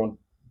that. We won't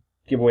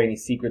give away any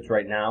secrets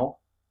right now,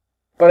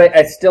 but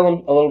I still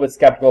am a little bit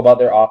skeptical about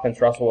their offense.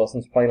 Russell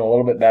Wilson's playing a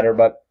little bit better,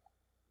 but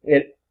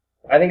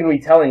I think it'll be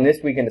telling this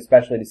weekend,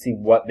 especially to see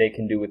what they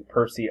can do with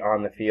Percy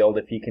on the field,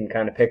 if he can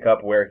kind of pick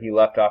up where he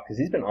left off, because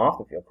he's been off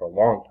the field for a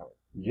long time.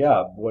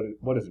 Yeah,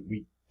 what is it,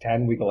 week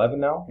 10, week 11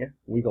 now? Yeah.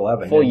 Week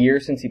 11. Full year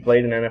since he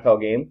played an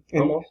NFL game,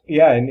 almost.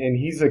 Yeah, and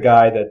he's a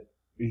guy that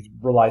he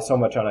relies so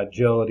much on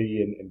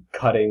agility and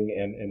cutting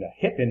and a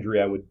hip injury,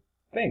 I would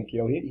think.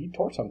 He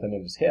tore something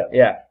in his hip.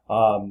 Yeah.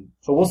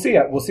 So we'll see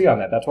on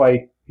that. That's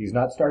why he's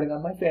not starting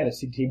on my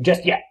fantasy team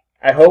just yet.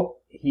 I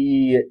hope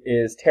he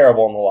is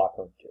terrible in the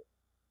locker room, too.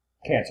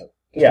 Cancer.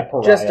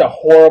 Just a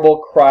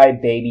horrible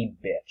crybaby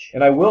bitch.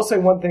 And I will say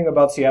one thing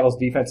about Seattle's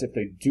defense. If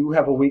they do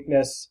have a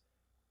weakness,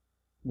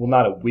 well,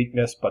 not a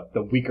weakness, but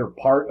the weaker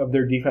part of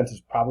their defense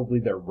is probably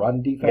their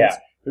run defense. Yeah.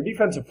 Their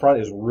defensive front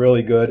is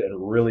really good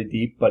and really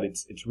deep, but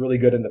it's really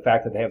good in the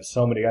fact that they have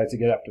so many guys to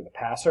get after the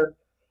passer.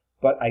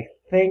 But I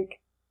think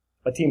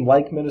a team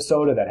like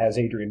Minnesota that has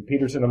Adrian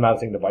Peterson, I'm not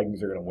saying the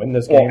Vikings are going to win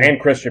this game. Well, and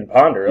Christian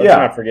Ponder. Let's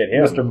not forget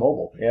him. Mr.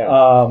 Mobile.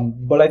 Yeah.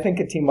 But I think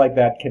a team like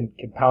that can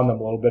pound them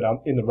a little bit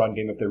in the run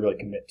game if they really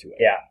commit to it.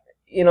 Yeah.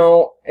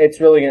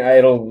 It's really,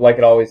 it'll, like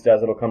it always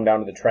does, it'll come down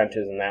to the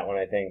trenches in that one,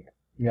 I think.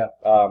 Yeah.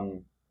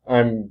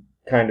 I'm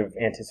kind of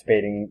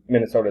anticipating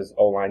Minnesota's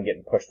O-line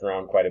getting pushed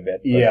around quite a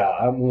bit. Yeah,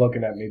 I'm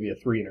looking at maybe a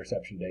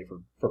 3-interception day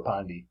for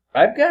Pondy.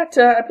 I've got,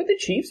 I put the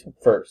Chiefs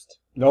first.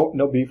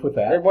 No beef with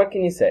that. What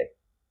can you say?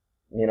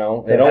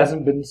 It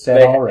hasn't been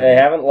said already. They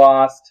haven't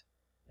lost.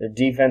 Their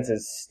defense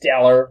is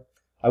stellar.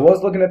 I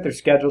was looking at their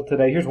schedule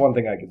today. Here's one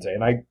thing I could say,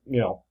 and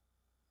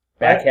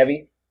back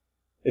heavy.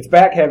 It's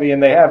back heavy,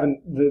 and they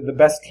haven't the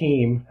best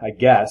team. I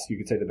guess you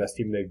could say the best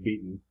team they've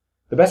beaten.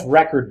 The best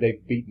record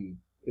they've beaten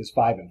is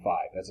 5-5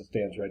 as it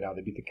stands right now.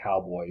 They beat the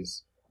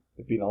Cowboys.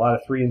 They've beaten a lot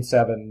of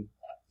 3-7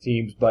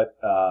 teams, but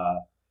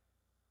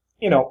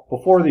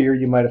before the year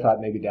you might have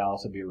thought maybe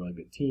Dallas would be a really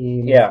good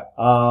team. Yeah.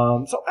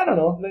 So I don't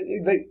know.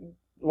 They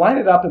line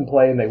it up and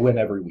play, and they win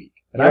every week.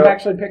 And I'm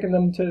actually picking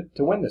them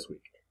to win this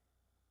week.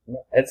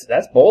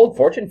 That's bold.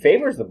 Fortune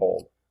favors the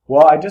bold.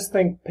 Well, I just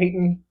think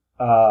Peyton,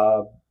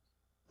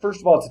 first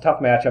of all, it's a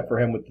tough matchup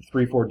for him with the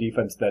 3-4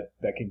 defense that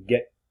can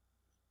get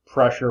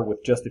pressure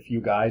with just a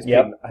few guys.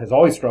 Yep. Peyton has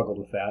always struggled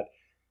with that.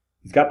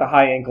 He's got the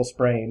high ankle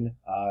sprain.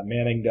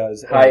 Manning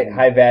does.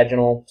 High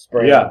vaginal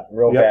sprain. Yeah.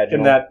 Real vaginal.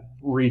 In that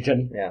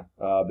region. Yeah.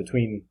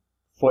 Between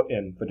foot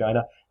and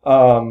vagina.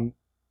 And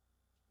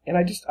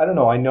I don't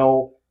know. I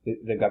know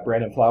they've got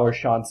Brandon Flowers,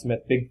 Sean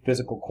Smith, big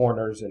physical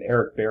corners, and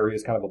Eric Berry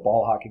is kind of a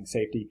ball-hawking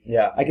safety.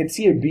 Yeah. I could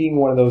see it being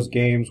one of those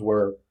games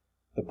where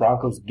the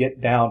Broncos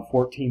get down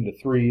 14-3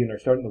 and they're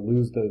starting to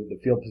lose the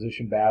field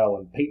position battle,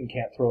 and Peyton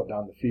can't throw it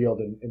down the field,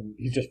 and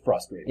he's just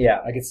frustrated. Yeah.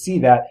 I could see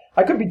that.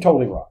 I could be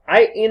totally wrong.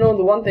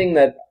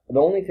 The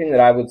only thing that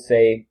I would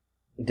say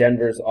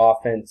Denver's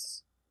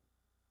offense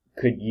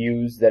could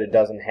use that it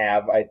doesn't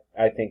have,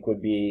 I think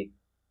would be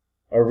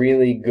a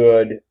really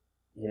good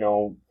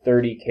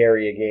 30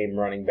 carry a game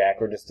running back,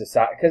 or just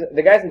decide, because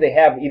the guys that they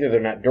have, either they're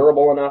not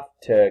durable enough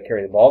to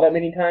carry the ball that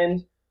many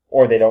times,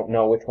 or they don't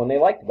know which one they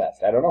like the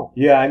best. I don't know.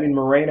 Yeah, I mean,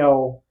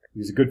 Moreno,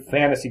 he's a good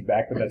fantasy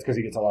back, but that's because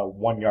he gets a lot of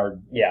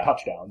 1-yard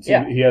touchdowns.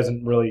 Yeah. He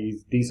hasn't really,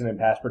 he's decent in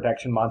pass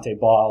protection. Monte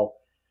Ball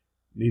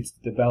needs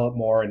to develop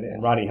more,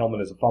 and Ronnie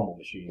Hillman is a fumble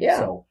machine. Yeah.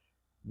 So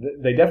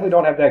they definitely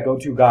don't have that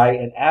go-to guy,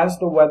 and as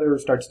the weather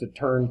starts to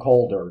turn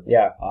colder,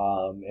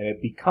 and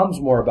it becomes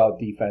more about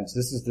defense,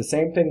 this is the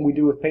same thing we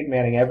do with Peyton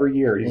Manning every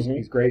year.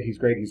 He's great,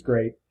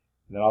 and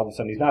then all of a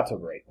sudden he's not so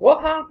great.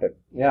 What happened?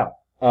 Yeah.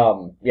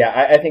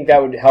 I think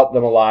that would help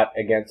them a lot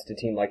against a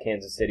team like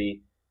Kansas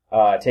City,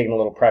 taking a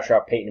little pressure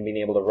off Peyton and being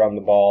able to run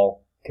the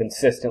ball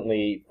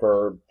consistently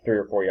for 3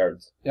 or 4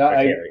 yards. Yeah,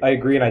 I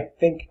agree, and I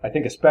think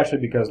especially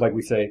because, like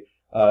we say,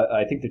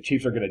 I think the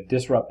Chiefs are going to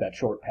disrupt that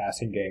short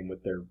passing game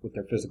with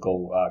their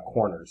physical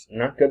corners.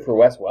 Not good for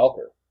Wes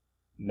Welker.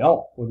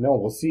 No,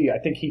 we'll see. I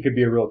think he could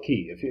be a real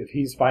key. If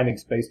he's finding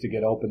space to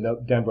get open,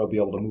 Denver will be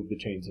able to move the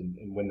chains and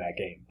win that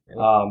game.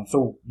 Yeah.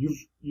 So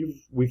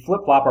we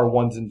flip-flop our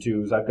 1s and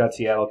 2s. I've got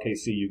Seattle,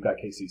 KC. You've got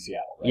KC,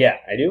 Seattle. Right? Yeah,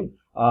 I do.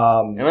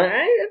 And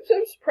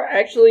I'm surprised.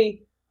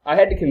 Actually, I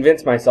had to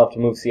convince myself to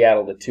move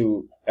Seattle to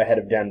 2 ahead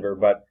of Denver,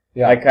 but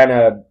I kind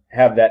of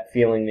have that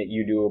feeling that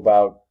you do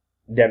about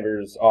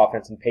Denver's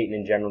offense and Peyton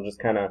in general,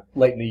 just kind of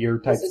late in the year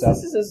type stuff.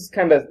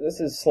 This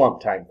is slump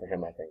time for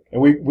him, I think.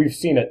 And we've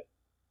seen it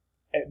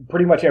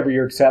pretty much every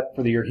year except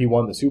for the year he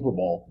won the Super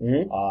Bowl.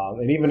 Mm-hmm.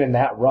 And even in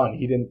that run,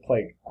 he didn't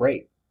play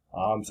great.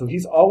 So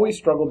he's always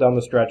struggled down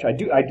the stretch. I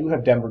do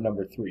have Denver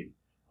number 3.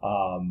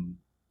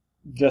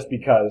 Just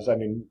because,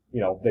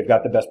 they've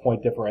got the best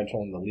point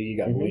differential in the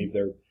league. I believe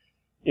they're,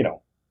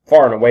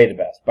 far and away the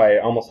best by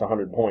almost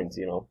 100 points,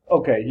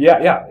 Okay,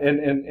 yeah.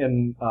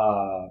 And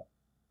I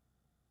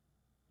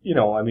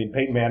mean,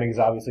 Peyton Manning is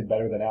obviously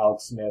better than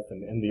Alex Smith,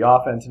 and the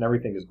offense and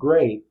everything is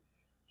great.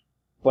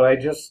 But I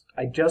just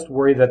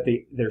worry that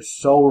they're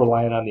so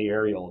reliant on the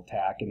aerial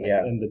attack,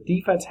 and the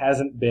defense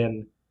hasn't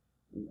been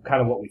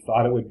kind of what we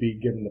thought it would be,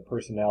 given the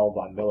personnel.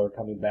 Von Miller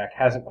coming back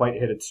hasn't quite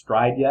hit its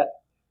stride yet,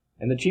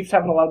 and the Chiefs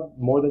haven't allowed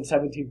more than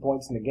 17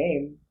 points in the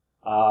game.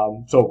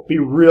 So it'll be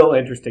real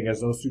interesting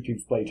as those two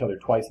teams play each other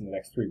twice in the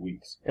next 3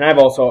 weeks. And I've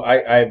also,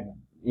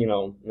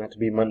 not to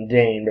be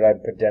mundane, but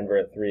I'd put Denver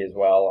at 3 as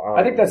well.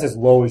 I think that's as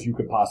low as you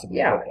could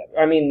possibly put them.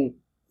 I mean,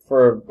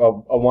 for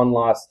a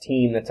one-loss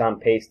team that's on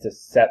pace to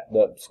set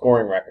the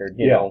scoring record,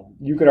 you know.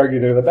 You could argue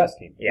they're the best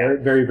team. Yeah.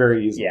 Very, very,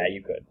 very easily. Yeah,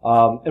 you could.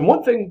 And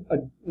one thing,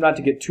 not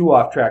to get too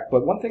off track,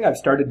 but one thing I've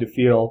started to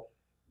feel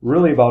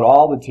really about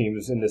all the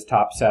teams in this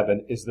top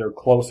 7 is they're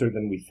closer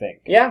than we think.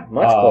 Yeah,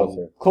 much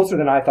closer. Closer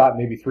than I thought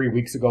maybe 3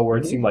 weeks ago, where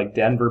it seemed like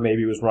Denver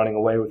maybe was running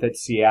away with it.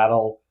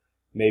 Seattle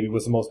maybe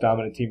was the most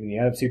dominant team in the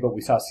NFC, but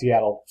we saw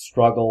Seattle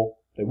struggle.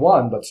 They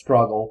won, but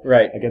struggle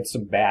against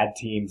some bad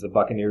teams, the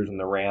Buccaneers and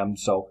the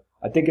Rams. So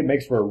I think it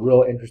makes for a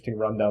real interesting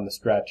run down the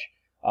stretch.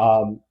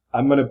 I'm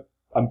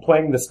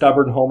playing the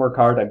stubborn homer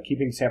card. I'm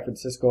keeping San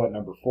Francisco at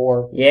number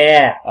 4.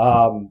 Yeah.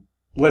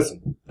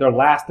 Listen, they're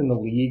last in the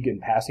league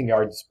in passing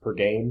yards per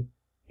game,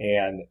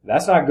 and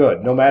that's not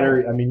good. No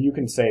matter, I mean, you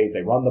can say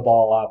they run the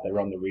ball a lot, they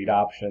run the read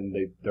option,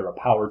 they're a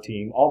power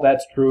team. All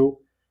that's true,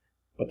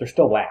 but they're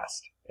still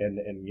last. And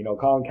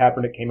Colin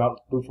Kaepernick came out and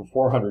threw for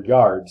 400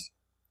 yards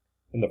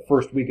in the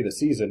first week of the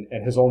season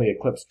and has only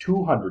eclipsed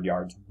 200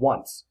 yards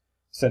once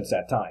since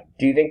that time.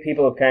 Do you think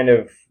people have kind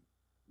of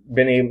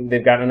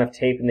they've got enough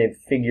tape and they've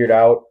figured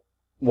out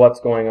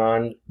what's going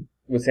on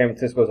with San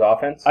Francisco's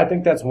offense? I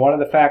think that's one of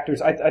the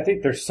factors. I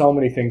think there's so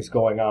many things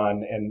going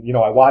on, and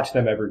I watch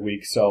them every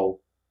week, so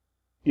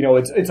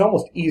it's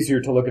almost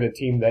easier to look at a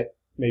team that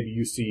maybe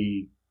you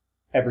see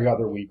every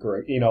other week, or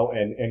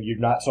and you're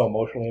not so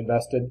emotionally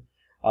invested.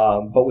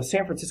 But with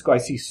San Francisco, I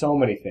see so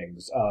many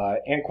things.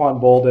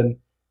 Anquan Bolden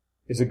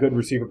is a good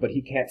receiver, but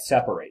he can't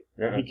separate.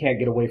 He can't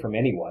get away from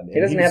anyone. He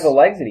doesn't have the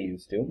legs that he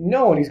used to.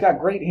 No, and he's got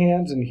great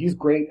hands, and he's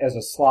great as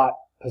a slot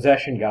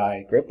possession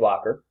guy. Great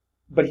blocker.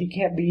 But he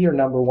can't be your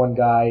number 1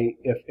 guy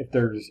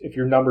if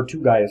your number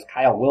 2 guy is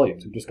Kyle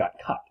Williams, who just got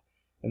cut.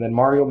 And then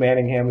Mario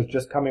Manningham is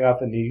just coming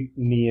off a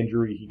knee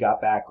injury. He got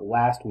back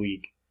last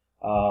week.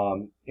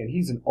 And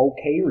he's an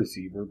okay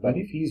receiver, but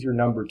if he's your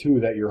number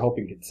 2 that you're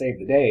hoping can save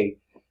the day,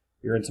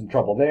 you're in some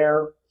trouble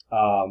there.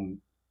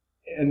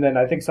 And then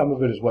I think some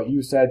of it is what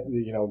you said.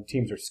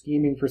 Teams are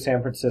scheming for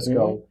San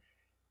Francisco.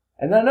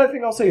 And then another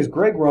thing I'll say is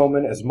Greg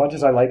Roman, as much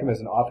as I like him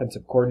as an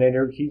offensive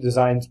coordinator, he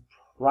designs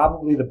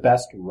probably the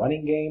best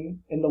running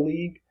game in the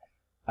league.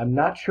 I'm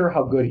not sure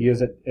how good he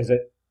is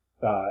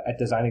at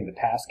designing the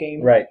pass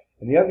game. Right.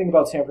 And the other thing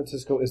about San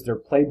Francisco is their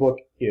playbook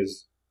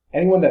is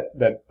anyone that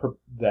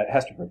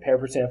has to prepare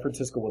for San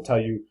Francisco will tell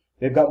you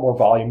they've got more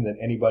volume than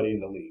anybody in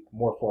the league.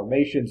 More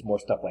formations, more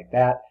stuff like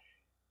that.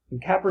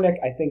 And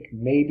Kaepernick, I think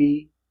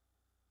maybe,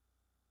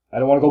 I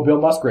don't want to go Bill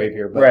Musgrave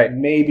here, but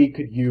maybe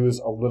could use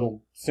a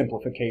little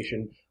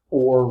simplification,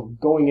 or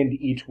going into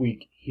each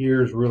week,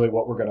 here's really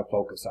what we're going to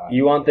focus on.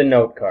 You want the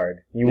note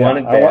card. You want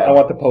it bad. I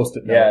want the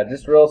Post-it note. Yeah,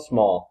 just real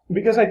small.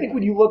 Because I think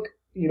when you look,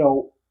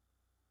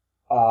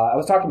 I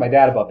was talking to my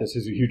dad about this,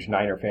 who's a huge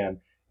Niner fan,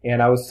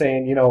 and I was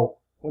saying,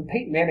 when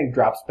Peyton Manning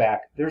drops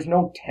back, there's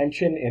no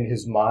tension in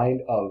his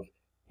mind of,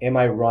 am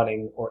I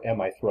running or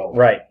am I throwing?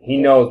 Right. He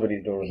knows what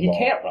he's doing with the ball. He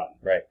can't run.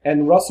 Right.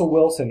 And Russell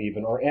Wilson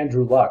even, or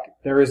Andrew Luck,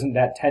 there isn't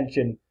that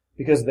tension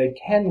because they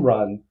can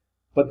run,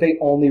 but they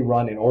only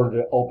run in order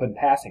to open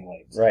passing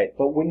lanes. Right.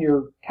 But when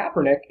you're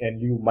Kaepernick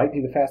and you might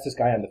be the fastest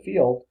guy on the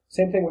field,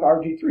 same thing with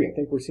RG3. I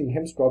think we're seeing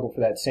him struggle for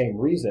that same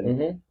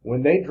reason.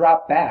 When they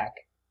drop back,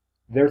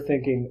 they're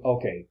thinking,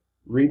 okay,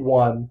 read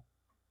 1.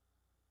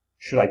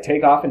 Should I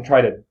take off and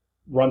try to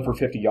run for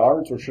 50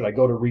 yards, or should I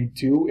go to read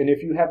 2? And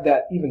if you have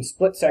that even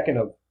split second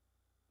of,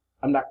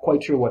 I'm not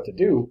quite sure what to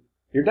do,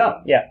 you're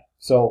done. Yeah.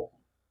 So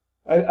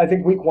I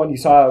think week 1 you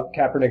saw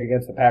Kaepernick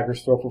against the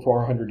Packers throw for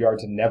 400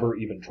 yards and never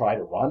even try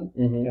to run.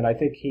 And I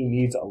think he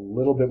needs a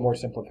little bit more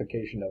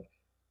simplification of,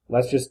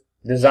 let's just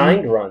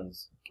designed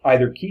runs.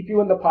 Either keep you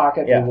in the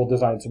pocket or we'll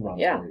design some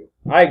runs for you.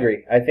 I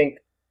agree. I think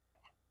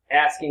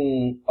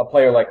asking a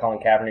player like Colin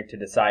Kaepernick to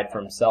decide for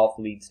himself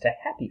leads to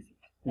happy feet.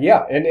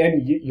 Yeah,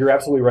 and you're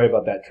absolutely right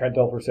about that. Trent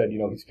Dilfer said,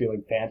 he's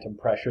feeling phantom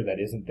pressure that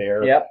isn't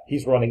there. Yep.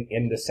 He's running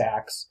into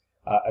sacks.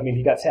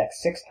 He got sacked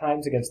 6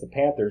 times against the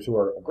Panthers, who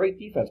are a great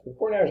defense, but the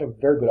 49ers have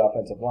a very good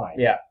offensive line.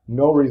 Yeah.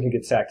 No reason to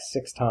get sacked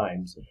 6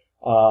 times.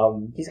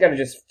 He's got to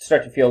just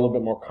start to feel a little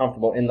bit more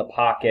comfortable in the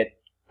pocket.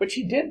 Which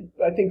he did,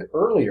 I think,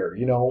 earlier,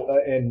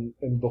 and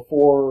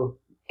before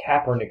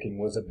Kaepernicking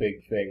was a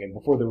big thing, and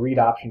before the read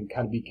option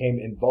kind of became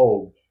in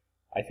vogue,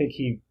 I think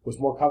he was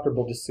more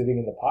comfortable just sitting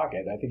in the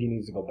pocket. I think he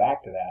needs to go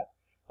back to that.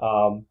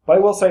 But I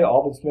will say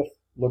Alvin Smith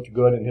looked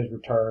good in his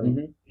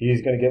return.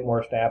 He's going to get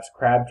more snaps.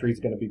 Crabtree's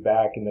going to be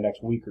back in the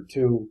next week or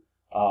 2.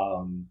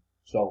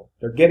 So So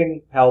they're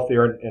getting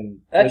healthier,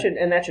 and that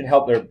should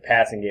help their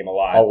passing game a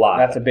lot. A lot.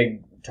 That's a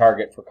big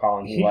target for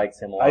Colin. He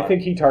likes him a lot. I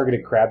think he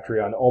targeted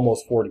Crabtree on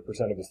almost 40%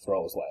 of his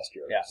throws last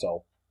year. Yeah.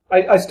 So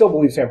I still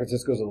believe San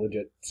Francisco's a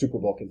legit Super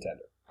Bowl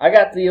contender. I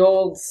got the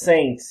old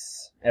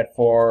Saints at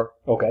 4.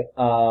 Okay.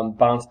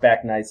 Bounced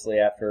back nicely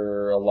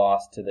after a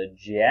loss to the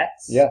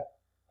Jets. Yeah.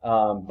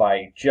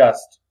 By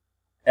just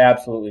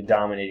absolutely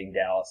dominating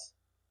Dallas.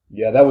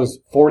 Yeah, that was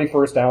 40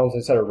 first downs.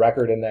 They set a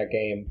record in that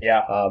game.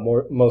 Yeah.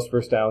 Most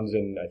first downs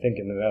in an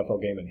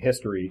NFL game in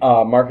history.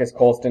 Marcus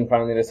Colston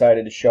finally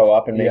decided to show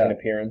up and make an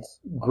appearance.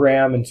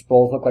 Graham and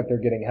Sproles look like they're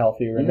getting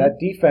healthier. And that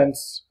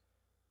defense,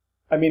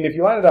 I mean, if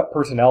you lined it up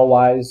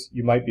personnel-wise,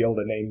 you might be able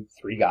to name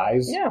 3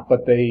 guys. Yeah.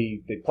 But they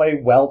play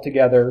well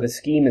together. The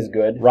scheme is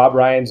good. Rob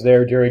Ryan's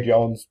there. Jerry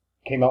Jones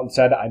came out and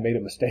said, I made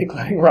a mistake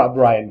letting Rob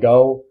Ryan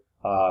go.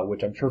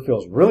 Which I'm sure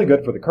feels really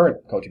good for the current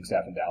coaching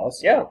staff in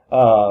Dallas. Yeah.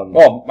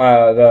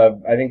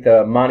 I think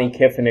the Monty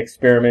Kiffin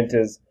experiment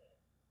is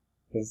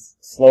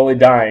slowly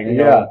dying.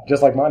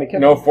 Just like Monty Kiffin.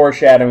 No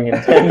foreshadowing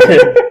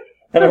intended.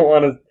 I don't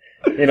want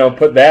to,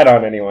 put that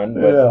on anyone.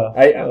 But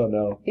I don't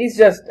know. He's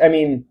just,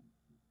 a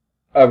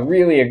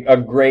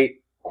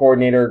great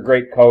coordinator,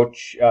 great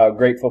coach,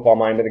 great football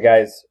mind, but the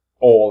guy's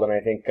old, and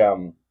I think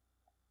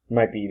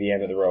might be the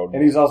end of the road.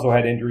 And he's also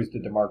had injuries to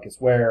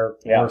DeMarcus Ware.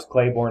 Yeah. Morris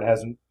Claiborne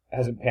hasn't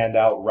panned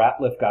out.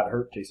 Ratliff got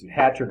hurt. Jason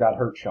Hatcher got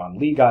hurt. Sean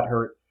Lee got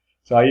hurt.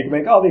 So you can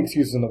make all the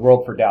excuses in the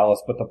world for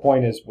Dallas, but the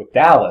point is with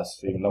Dallas,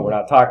 even though we're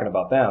not talking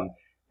about them,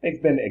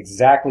 they've been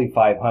exactly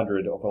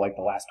 500 over like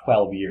the last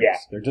 12 years. Yeah.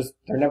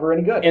 They're never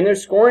any good. And they're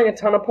scoring a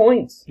ton of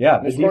points. Yeah,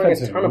 the defense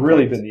has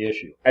really been the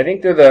issue. I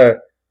think they're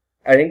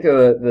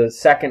the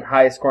second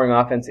highest scoring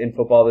offense in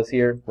football this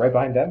year. Right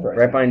behind Denver.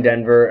 Right behind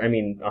Denver.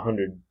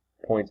 100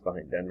 points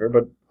behind Denver,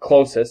 but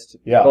closest.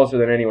 Yeah. Closer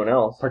than anyone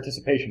else.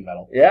 Participation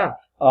medal. Yeah.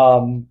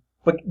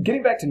 But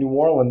getting back to New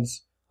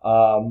Orleans,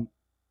 I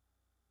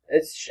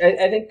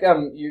think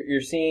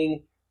you're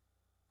seeing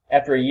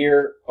after a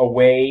year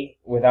away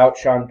without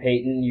Sean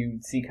Payton, you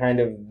see kind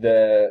of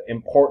the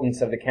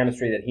importance of the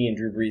chemistry that he and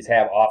Drew Brees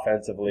have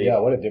offensively. Yeah,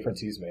 what a difference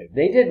he's made.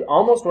 They did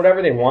almost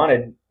whatever they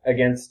wanted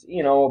against,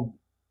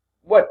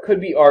 what could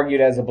be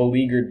argued as a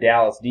beleaguered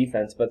Dallas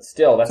defense, but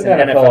still, that's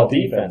an NFL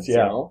defense,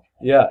 yeah.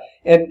 Yeah,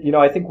 and,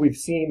 I think we've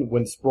seen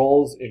when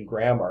Sproles and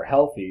Graham are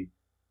healthy,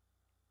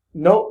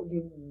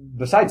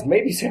 besides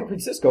maybe San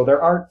Francisco,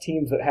 there aren't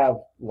teams that have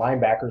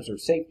linebackers or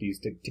safeties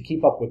to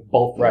keep up with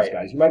both these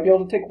guys. You might be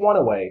able to take one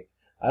away.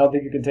 I don't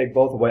think you can take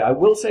both away. I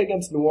will say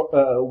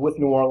with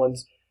New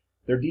Orleans,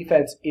 their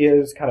defense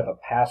is kind of a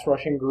pass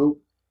rushing group,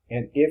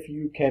 and if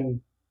you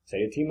can,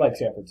 say a team like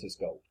San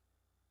Francisco,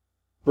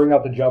 bring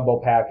out the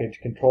jumbo package,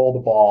 control the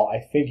ball,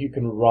 I think you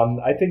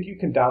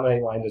can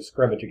dominate lines of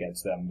scrimmage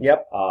against them.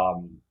 Yep.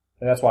 And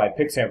that's why I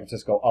picked San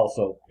Francisco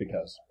also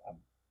because I'm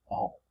a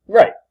homer.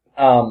 Right.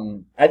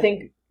 I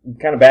think,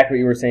 kind of back to what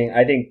you were saying,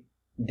 I think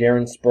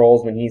Darren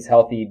Sproles, when he's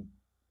healthy,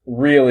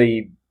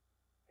 really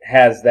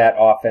has that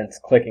offense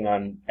clicking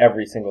on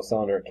every single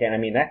cylinder it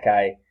can. That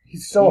guy...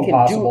 He's so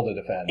impossible to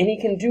defend. And he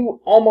can do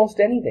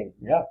almost anything.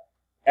 Yeah.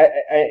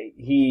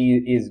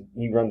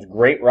 He runs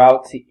great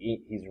routes.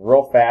 He's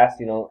real fast,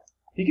 He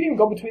can even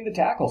go between the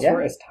tackles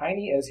for as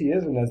tiny as he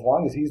is and as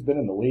long as he's been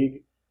in the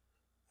league.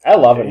 I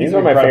love him. He's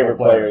one of my favorite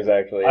players,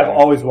 actually. I've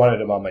always wanted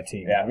him on my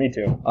team. Yeah, me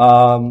too.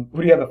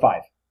 Who do you have at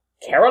 5?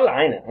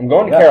 Carolina. I'm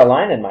going to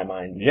Carolina in my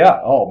mind. Yeah.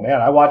 Oh,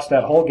 man. I watched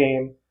that whole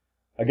game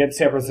against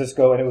San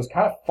Francisco, and it was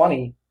kind of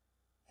funny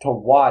to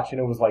watch, and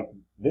it was like,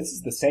 this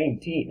is the same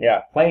team. Yeah.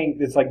 Playing,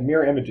 it's like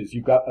mirror images.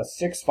 You've got a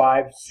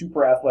 6'5",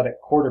 super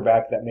athletic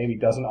quarterback that maybe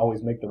doesn't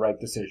always make the right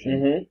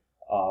decision.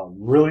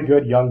 Mm-hmm. Really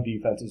good young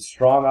defenses,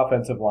 strong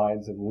offensive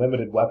lines, and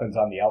limited weapons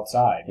on the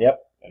outside. Yep.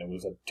 And it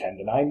was a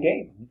 10-9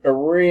 game. A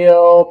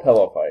real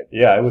pillow fight.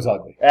 Yeah, it was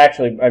ugly.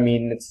 Actually, I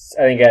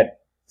think it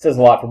says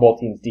a lot for both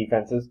teams'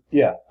 defenses.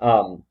 Yeah.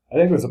 I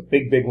think it was a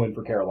big win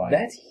for Carolina.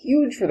 That's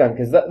huge for them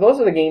because those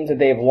are the games that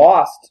they've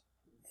lost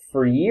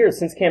for years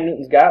since Cam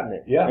Newton's gotten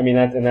it. Yeah.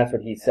 That's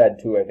what he said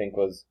too, I think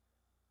was,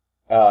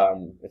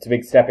 it's a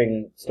big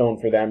stepping stone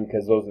for them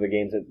because those are the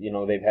games that,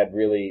 they've had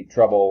really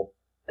trouble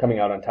coming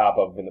out on top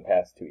of in the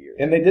past 2 years.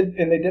 And they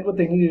did what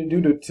they needed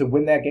to do to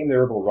win that game. They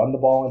were able to run the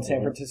ball in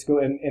San Francisco,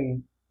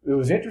 and it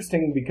was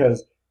interesting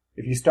because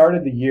if you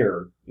started the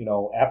year,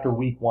 after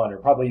week 1 or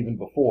probably even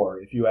before,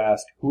 if you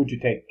asked who would you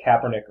take,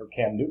 Kaepernick or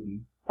Cam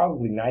Newton,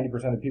 probably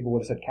 90% of people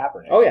would have said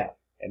Kaepernick. Oh yeah.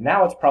 And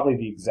now it's probably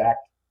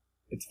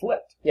it's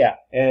flipped. Yeah.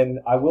 And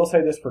I will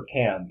say this for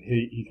Cam,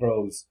 he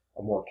throws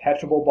a more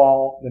catchable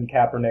ball than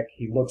Kaepernick.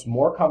 He looks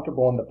more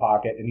comfortable in the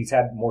pocket, and he's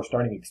had more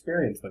starting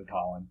experience than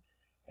Colin.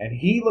 And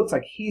he looks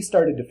like he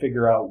started to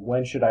figure out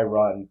when should I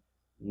run,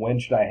 when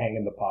should I hang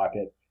in the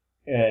pocket,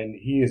 and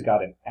he has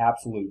got an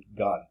absolute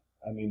gun.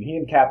 He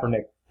and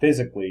Kaepernick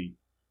physically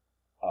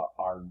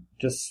are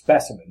just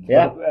specimens.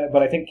 Yeah.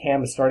 But I think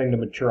Cam is starting to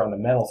mature on the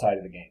mental side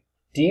of the game.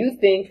 Do you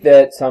think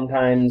that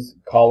sometimes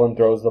Colin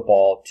throws the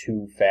ball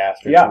too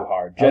fast or too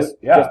hard? Just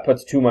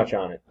puts too much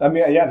on it. that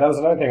was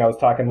another thing I was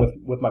talking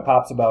with my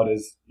pops about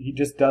is he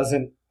just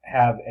doesn't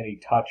have any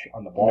touch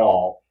on the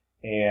ball.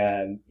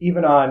 And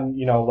even on,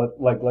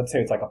 let's say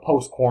it's like a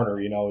post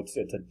corner, it's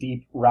a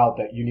deep route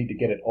that you need to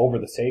get it over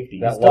the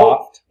safety.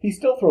 He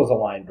still throws a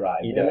line drive.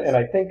 He does. And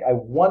I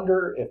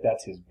wonder if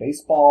that's his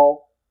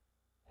baseball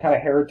kind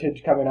of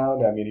heritage coming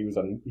out. I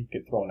mean, he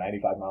could throw a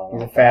 95 mile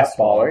an hour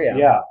fastballer, yeah.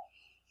 Yeah.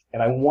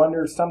 And I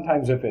wonder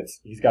sometimes if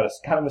he's got a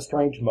kind of a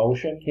strange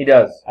motion. He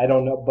does. I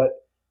don't know, but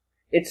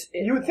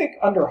you would think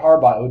under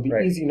Harbaugh it would be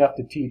easy enough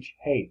to teach,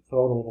 hey,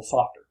 throw it a little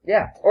softer.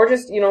 Yeah. Or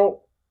just,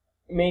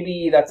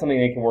 maybe that's something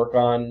they can work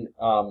on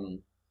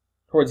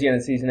towards the end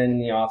of the season and in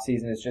the off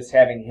season, is just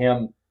having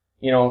him,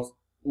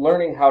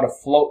 learning how to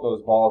float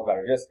those balls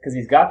better. Just because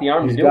he's got the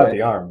arm to do it. He's got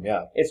the arm,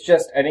 yeah. It's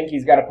just, I think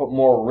he's got to put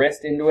more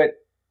wrist into it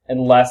and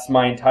less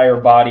my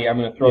entire body. I'm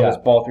going to throw this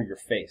ball through your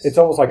face. It's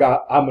almost like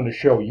I'm going to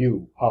show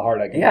you how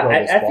hard I can throw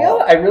this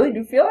ball. I really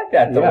do feel like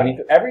that, though. Yeah.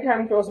 Every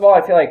time he throws the ball,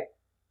 I feel like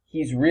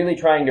he's really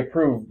trying to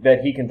prove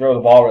that he can throw the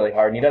ball really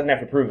hard, and he doesn't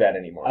have to prove that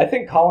anymore. I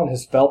think Colin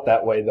has felt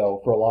that way,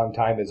 though, for a long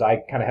time, is I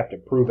kind of have to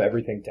prove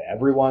everything to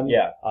everyone.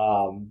 Yeah.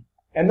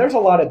 And there's a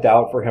lot of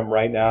doubt for him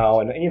right now,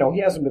 and, he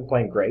hasn't been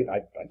playing great.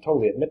 I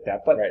totally admit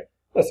that. But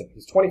listen,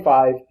 he's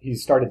 25.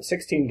 He's started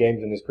 16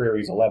 games in his career.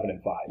 He's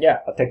 11-5. Yeah.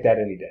 I'll take that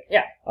any day.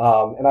 Yeah.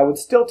 And I would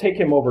still take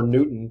him over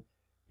Newton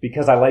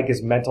because I like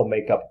his mental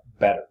makeup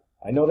better.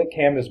 I know that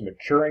Cam is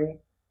maturing,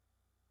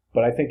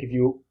 but I think if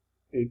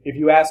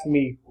you ask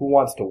me who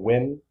wants to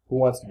win, who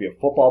wants to be a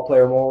football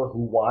player more,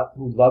 who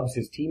loves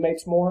his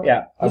teammates more,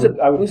 who's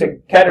a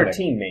better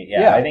teammate.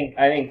 Yeah. I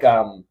think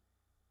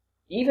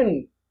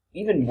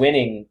even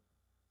winning,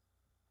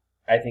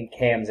 I think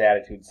Cam's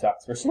attitude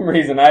sucks for some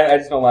reason. I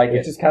just don't like it.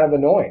 It's just kind of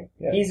annoying.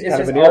 Yeah, it's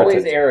just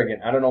always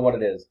arrogant. I don't know what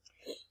it is.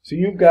 So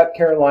you've got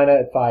Carolina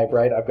at 5,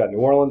 right? I've got New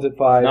Orleans at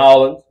 5. New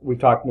Orleans. We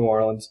talked New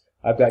Orleans.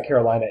 I've got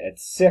Carolina at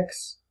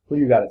 6. Who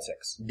do you got at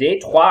 6?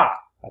 Detroit.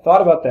 I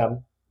thought about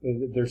them.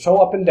 They're so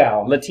up and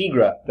down. Le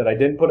Tigre. That I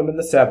didn't put them in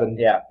the 7.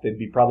 Yeah. They'd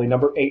be probably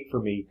number 8 for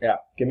me. Yeah.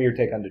 Give me your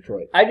take on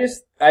Detroit. I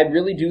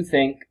really do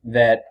think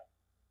that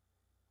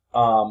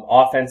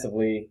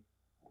offensively,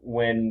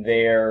 when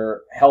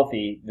they're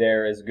healthy,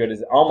 they're as good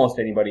as almost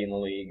anybody in the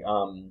league.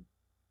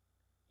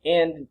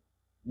 And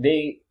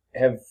they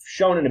have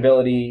shown an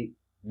ability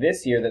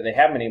this year that they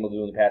haven't been able to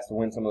do in the past to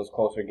win some of those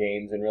closer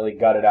games and really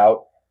gut it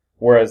out,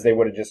 whereas they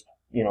would have just,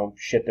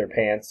 shit their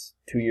pants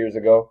 2 years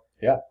ago.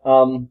 Yeah.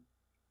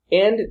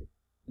 And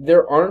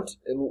there aren't,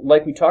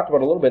 like we talked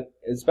about a little bit,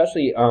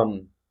 especially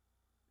in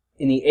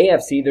the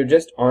AFC, there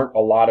just aren't a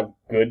lot of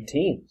good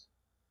teams.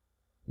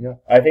 Yeah.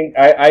 I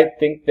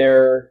think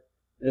they're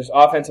just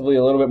offensively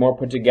a little bit more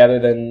put together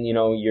than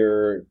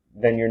your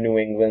New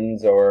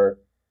England's or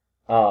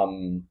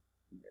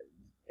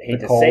hate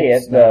to say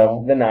it,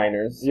 the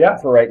Niners. Yeah.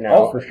 For right now.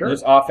 Oh, for sure.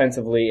 Just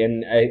offensively,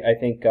 and I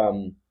think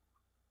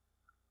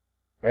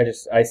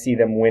I see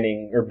them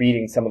winning or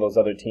beating some of those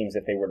other teams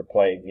if they were to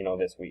play,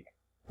 this week.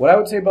 What I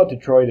would say about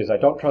Detroit is I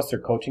don't trust their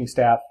coaching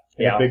staff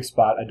in a big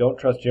spot. I don't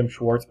trust Jim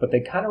Schwartz, but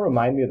they kind of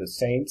remind me of the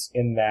Saints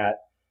in that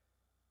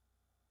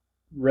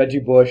Reggie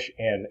Bush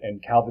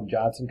and Calvin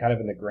Johnson, kind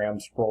of in the Graham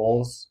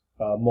Sproles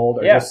mold,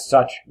 are just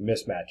such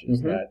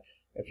mismatches that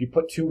if you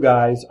put two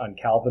guys on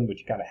Calvin, which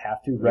you kind of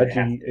have to,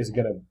 Reggie is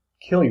going to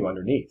kill you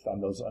underneath on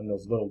those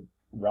little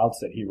routes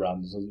that he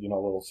runs,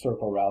 little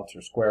circle routes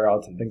or square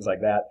routes and things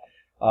like that.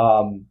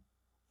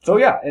 So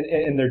yeah,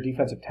 and their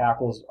defensive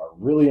tackles are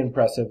really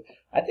impressive.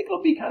 I think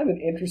it'll be kind of an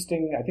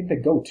interesting. I think they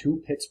go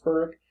to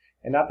Pittsburgh,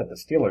 and not that the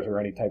Steelers are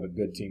any type of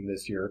good team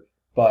this year,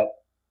 but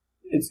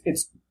it's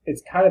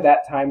kind of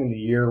that time in the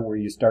year where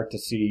you start to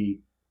see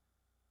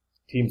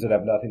teams that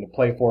have nothing to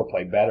play for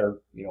play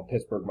better.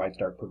 Pittsburgh might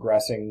start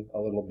progressing a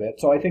little bit.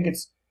 So I think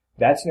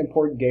that's an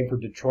important game for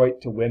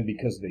Detroit to win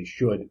because they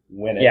should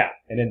win it. Yeah.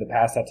 And in the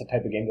past, that's the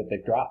type of game that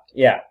they've dropped.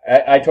 Yeah,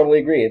 I totally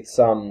agree. It's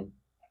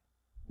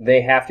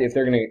they have to if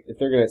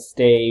they're gonna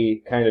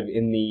stay kind of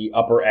in the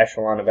upper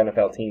echelon of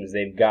NFL teams,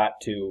 they've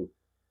got to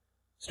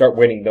start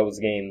winning those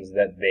games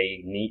that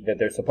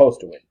they're supposed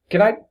to win.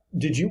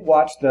 Did you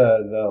watch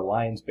the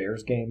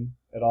Lions-Bears game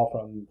at all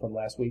from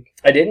last week?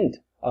 I didn't.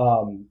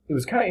 It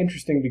was kind of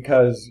interesting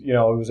because,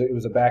 it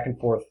was a back and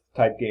forth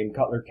type game.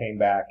 Cutler came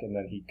back and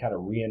then he kind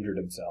of re-injured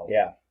himself.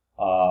 Yeah.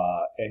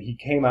 And he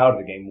came out of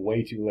the game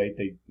way too late.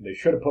 They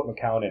should have put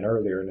McCown in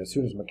earlier, and as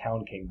soon as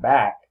McCown came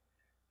back,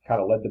 kind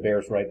of led the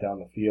Bears right down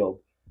the field.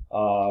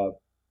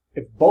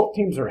 If both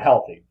teams are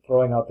healthy,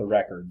 throwing out the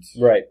records.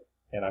 Right.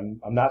 And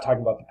I'm not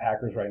talking about the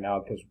Packers right now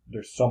because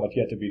there's so much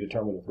yet to be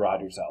determined with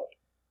Rodgers out.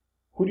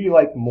 Who do you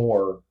like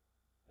more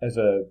as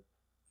a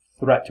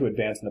threat to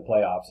advance in the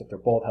playoffs if they're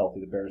both healthy,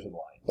 the Bears or the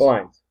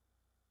Lions?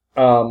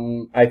 The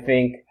Lions. I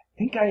think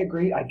I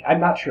agree. I'm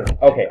not sure.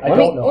 Okay, let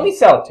me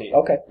sell it to you.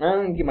 Okay. I'm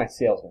going to get my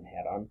salesman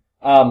hat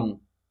on.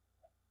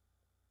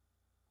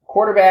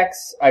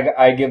 Quarterbacks,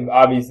 I give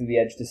obviously the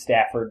edge to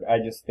Stafford. I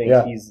just think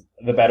he's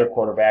the better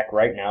quarterback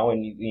right now,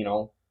 and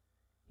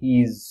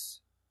he's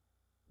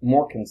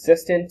more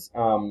consistent.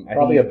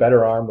 Probably a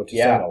better arm, which is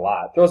saying a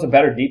lot. Throws a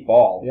better deep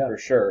ball for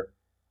sure.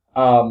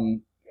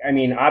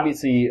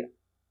 Obviously,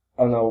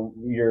 although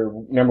your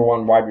number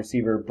one wide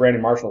receiver,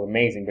 Brandon Marshall, is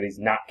amazing, but he's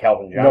not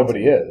Calvin Johnson.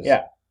 Nobody is.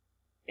 Yeah.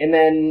 And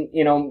then,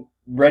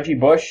 Reggie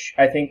Bush,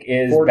 I think,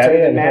 is Forte better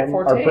than and Matt him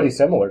Forte. are pretty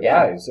similar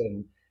guys.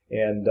 And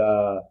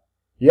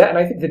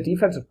I think the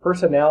defensive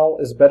personnel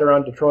is better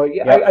on Detroit.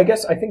 Yeah, Yep.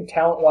 I think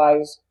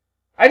talent-wise,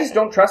 I just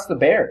don't trust the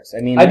Bears.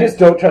 I just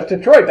don't trust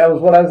Detroit. That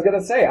was what I was going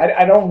to say.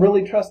 I don't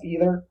really trust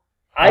either.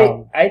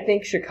 I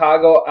think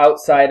Chicago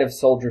outside of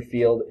Soldier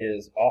Field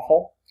is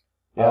awful.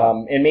 Yeah.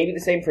 And maybe the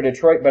same for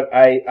Detroit, but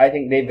I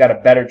think they've got a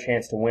better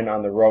chance to win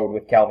on the road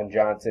with Calvin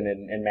Johnson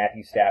and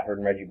Matthew Stafford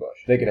and Reggie Bush.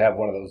 They could have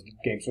one of those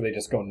games where they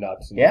just go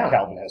nuts and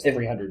Calvin has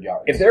 300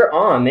 yards. If they're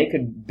on, they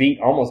could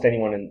beat almost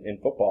anyone in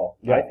football,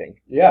 I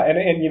think. Yeah, and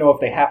if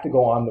they have to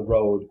go on the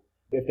road,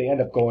 if they end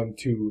up going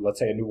to, let's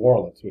say, a New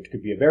Orleans, which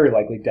could be a very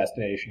likely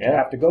destination to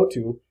have to go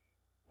to,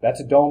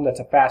 that's a dome, that's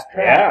a fast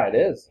track. Yeah, it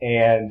is.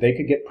 And they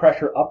could get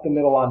pressure up the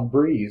middle on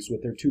Breeze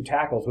with their 2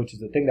 tackles, which is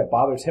the thing that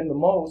bothers him the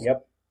most.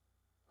 Yep.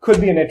 Could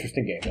be an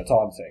interesting game, that's all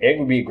I'm saying. It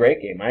would be a great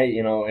game.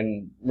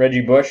 And Reggie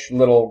Bush,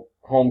 little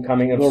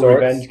homecoming of little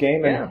sorts. Revenge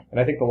game. And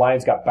I think the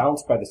Lions got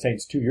bounced by the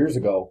Saints 2 years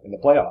ago in the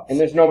playoffs. And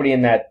there's nobody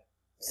in that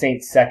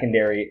Saints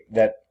secondary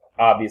that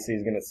obviously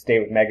is going to stay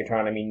with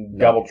Megatron. I mean,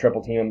 double,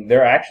 triple team.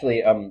 They're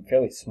actually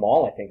fairly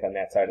small, I think, on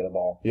that side of the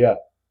ball. Yeah.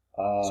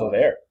 So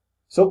there.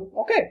 So,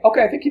 okay,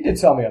 I think you did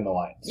sell me on the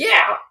Lions.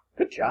 Yeah!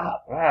 Good job.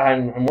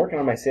 I'm working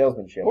on my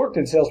salesmanship. Worked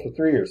in sales for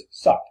 3 years.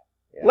 Sucked.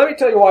 Yeah. Let me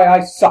tell you why I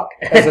suck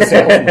as a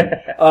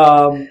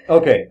salesman.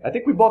 Okay, I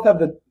think we both have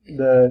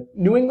the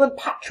New England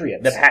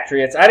Patriots. The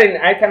Patriots.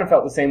 I kind of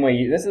felt the same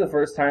way. This is the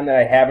first time that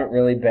I haven't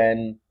really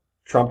been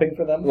trumping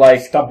for them,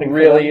 stumping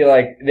really, for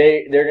them.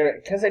 They're gonna,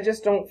 because I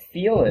just don't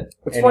feel it.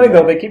 It's anymore. Funny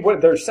though, they keep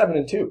winning. They're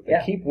 7-2. They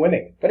keep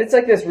winning, but it's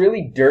like this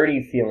really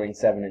dirty feeling,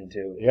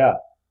 7-2. Yeah,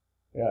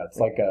 it's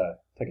like a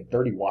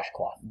dirty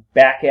washcloth,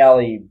 back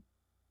alley.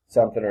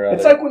 Something or other.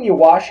 It's like when you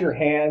wash your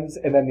hands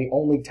and then the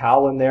only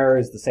towel in there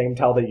is the same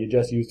towel that you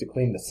just used to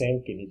clean the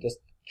sink and you just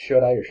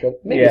should.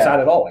 Maybe it's not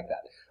at all like that.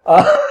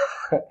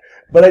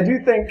 But I do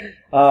think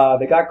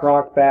they got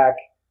Gronk back.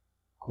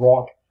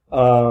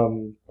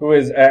 Who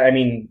is,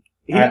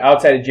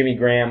 outside of Jimmy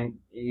Graham,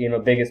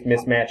 biggest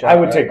mismatch. I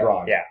would take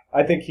Gronk. Yeah.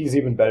 I think he's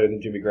even better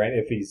than Jimmy Graham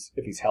if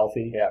he's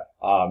healthy.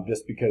 Yeah.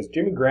 Just because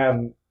Jimmy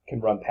Graham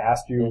can run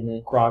past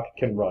you, Gronk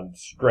can run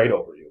straight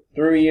over you.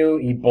 Through you,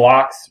 he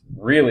blocks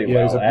really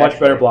well. He's a much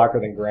better blocker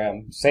than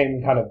Graham.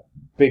 Same kind of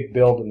big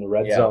build in the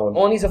red zone.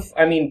 Well,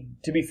 and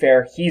to be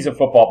fair, he's a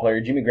football player.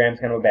 Jimmy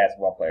Graham's kind of a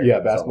basketball player. Yeah,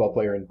 basketball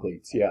player in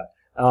cleats, yeah.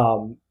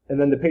 And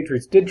then the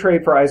Patriots did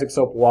trade for Isaac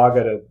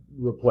Sopoaga to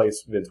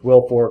replace Vince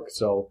Wilfork,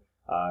 so,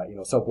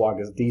 Sopoaga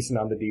is decent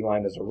on the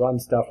D-line as a run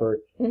stuffer.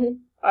 Mm-hmm.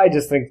 I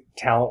just think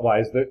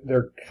talent-wise,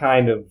 they're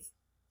kind of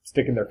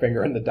sticking their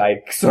finger in the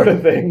dike sort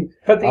of thing.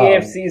 But the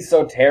AFC is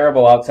so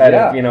terrible outside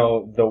of,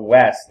 the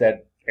West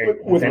that...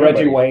 With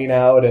Reggie Wayne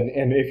out,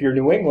 and if you're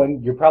New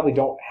England, you probably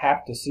don't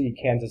have to see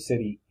Kansas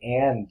City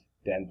and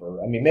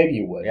Denver. I mean, maybe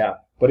you would. Yeah.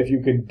 But if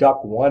you could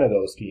duck one of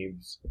those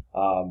teams,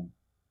 I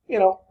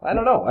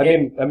don't know.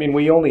 I mean,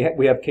 we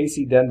have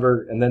KC,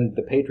 Denver, and then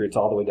the Patriots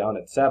all the way down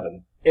at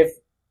 7. If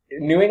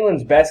New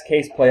England's best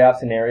case playoff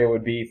scenario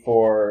would be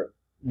for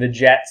the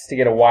Jets to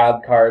get a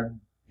wild card,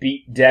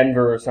 beat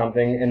Denver or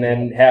something, and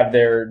then have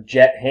their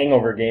Jet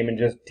hangover game and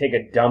just take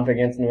a dump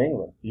against New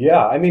England.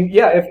 Yeah, I mean,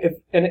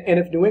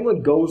 if New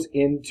England goes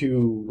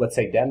into, let's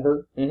say,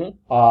 Denver,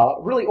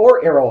 really,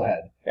 or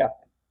Arrowhead,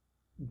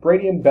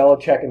 Brady and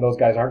Belichick and those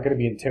guys aren't going to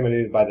be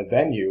intimidated by the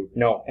venue.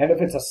 No. And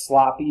if it's a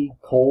sloppy,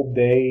 cold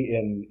day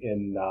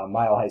in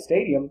Mile High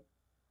Stadium,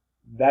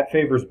 that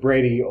favors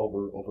Brady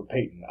over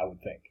Peyton, I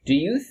would think. Do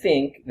you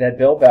think that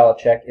Bill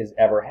Belichick is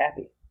ever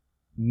happy?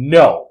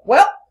 No.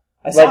 Well,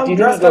 I saw him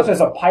dressed up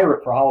as a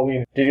pirate for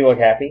Halloween. Did he look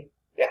happy?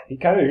 Yeah, he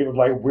was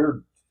like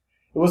weird.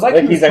 It was like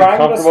he was he's trying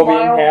to uncomfortable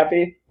smile. being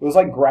happy. It was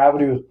like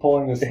Gravity was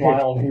pulling the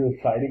smile and he was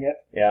fighting it.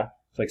 Yeah.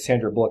 It's like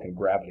Sandra Bullock in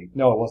Gravity.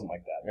 No, it wasn't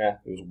like that. Yeah.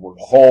 It was worse.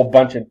 A whole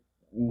bunch of,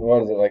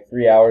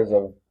 3 hours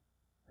of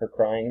her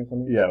crying or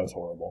something? Yeah, it was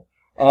horrible.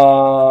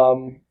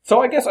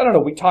 So I guess, I don't know,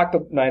 we talked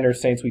to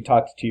Niners, Saints, we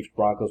talked to Chiefs,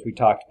 Broncos, we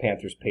talked to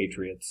Panthers,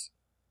 Patriots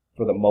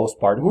for the most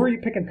part. Who are you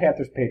picking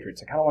Panthers,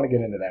 Patriots? I kind of want to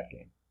get into that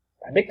game.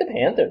 I pick the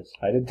Panthers.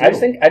 I did too. I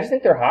just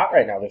think they're hot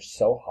right now. They're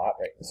so hot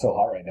right now. So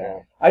hot right now. Yeah.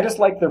 I just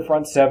like their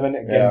front seven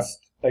against,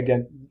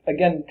 again,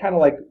 kind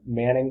of like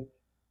Manning.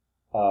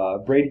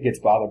 Brady gets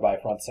bothered by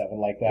a front seven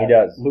like that. He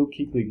does. Luke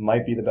Kuechly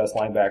might be the best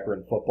linebacker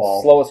in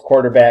football. Slowest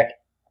quarterback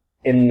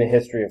in the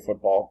history of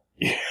football.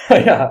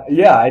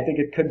 Yeah, I think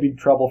it could be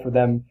trouble for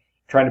them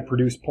trying to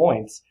produce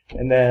points.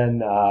 And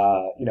then,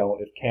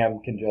 if Cam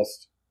can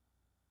just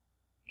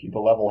keep a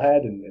level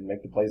head and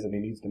make the plays that he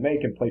needs to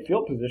make and play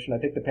field position, I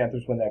think the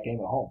Panthers win that game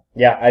at home.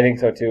 Yeah, I think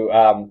so too.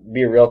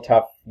 Be a real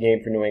tough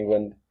game for New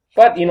England.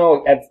 But,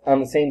 on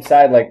the same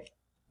side, like,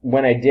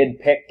 when I did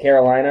pick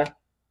Carolina,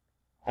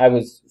 I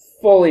was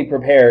fully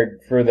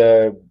prepared for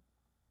the,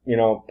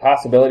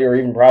 possibility or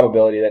even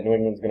probability that New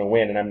England's going to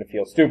win and I'm going to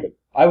feel stupid.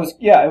 It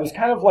was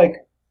kind of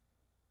like,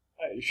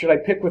 should I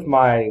pick with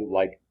my,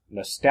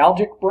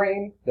 nostalgic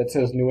brain that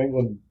says New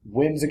England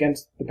wins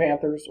against the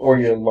Panthers, Or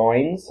your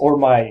loins. or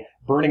my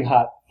burning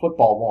hot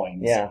football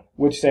loins, Yeah.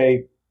 which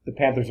say the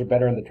Panthers are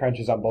better in the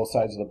trenches on both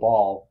sides of the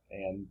ball,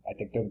 and I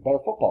think they're the better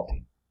football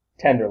team.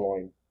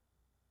 Tenderloin.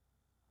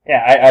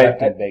 Yeah,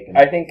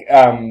 I think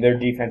their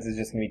defense is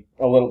just going to be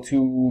a little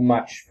too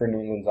much for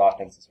New England's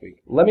offense this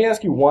week. Let me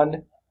ask you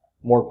one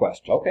more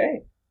question.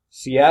 Okay.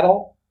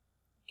 Seattle,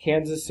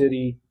 Kansas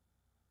City,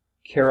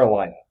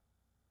 Carolina.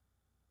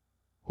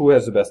 Who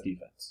has the best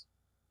defense?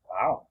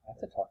 Wow,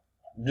 that's a tough.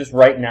 Just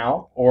right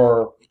now,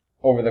 or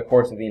over the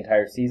course of the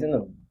entire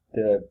season,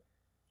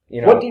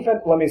 What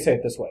defense? Let me say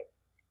it this way: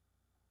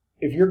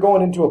 if you're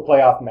going into a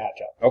playoff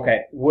matchup,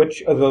 okay,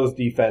 which of those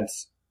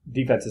defenses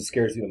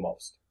scares you the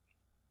most?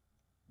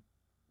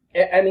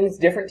 I mean, it's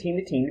different team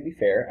to team. To be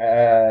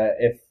fair,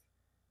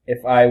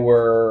 if I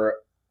were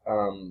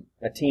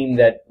a team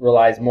that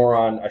relies more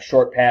on a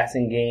short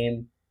passing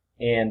game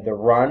and the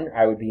run,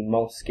 I would be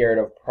most scared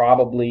of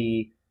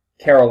probably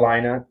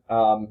Carolina,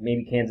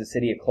 maybe Kansas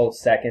City a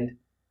close second.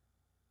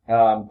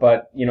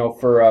 But,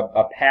 for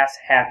a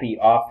pass-happy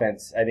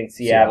offense, I think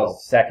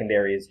Seattle's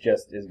secondary is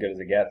just as good as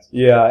it gets.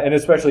 Yeah, and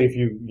especially if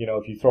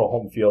you throw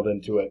home field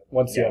into it,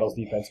 once Seattle's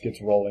defense gets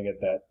rolling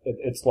at that,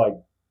 it's like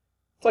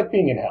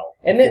being in hell.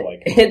 And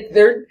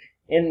they're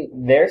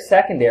in their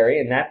secondary,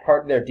 and that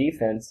part of their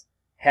defense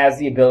has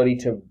the ability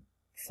to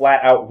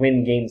flat out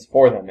win games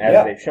for them,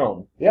 as they've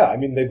shown. Yeah, I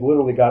mean, they've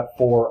literally got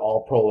 4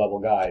 all-pro level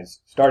guys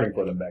starting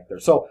for them back there.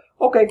 So,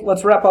 okay,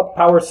 let's wrap up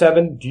Power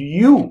 7. Do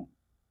you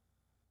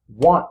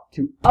want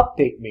to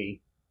update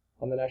me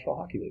on the National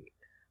Hockey League?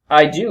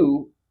 I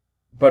do,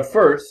 but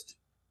first,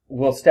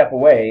 we'll step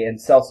away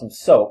and sell some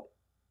soap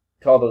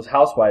to all those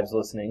housewives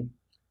listening.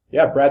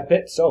 Yeah, Brad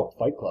Pitt soap,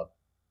 Fight Club.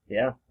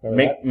 Yeah.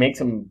 Make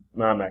some...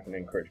 No, I'm not going to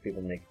encourage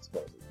people to make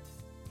explosives.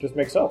 Just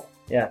make soap.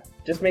 Yeah,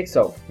 just make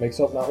soap. Make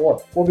soap, not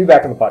war. We'll be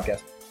back on the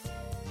podcast.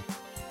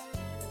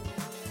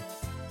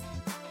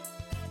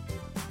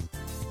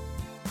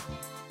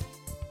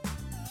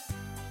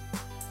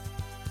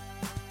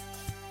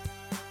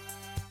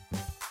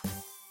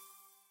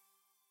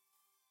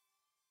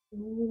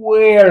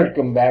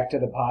 Welcome back to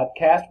the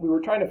podcast. We were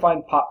trying to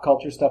find pop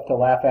culture stuff to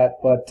laugh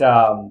at, but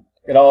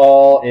it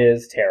all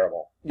is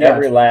terrible. Yeah,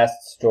 Every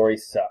last story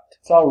sucked.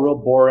 It's all real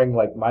boring,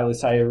 like Miley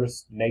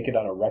Cyrus naked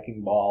on a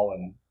wrecking ball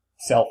and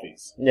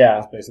selfies. Yeah.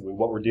 That's basically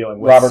what we're dealing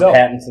with. Robert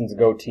Pattinson's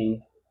goatee.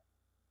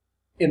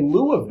 In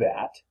lieu of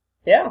that,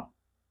 yeah,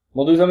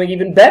 we'll do something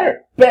even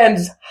better.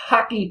 Ben's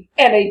Hockey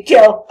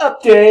NHL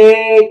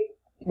Update!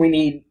 We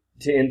need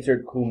to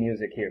insert cool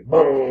music here.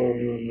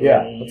 Boom.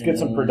 Yeah, let's get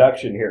some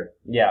production here.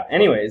 Yeah,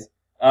 anyways,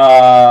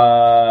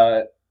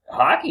 hockey.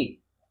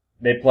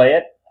 They play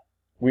it.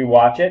 We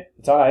watch it.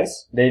 It's on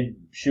ice. They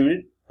shoot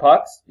it.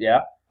 Pucks.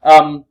 Yeah.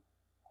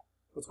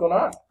 What's going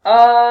on?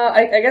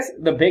 I guess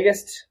the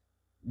biggest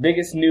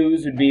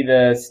news would be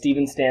the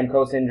Steven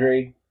Stamkos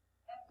injury.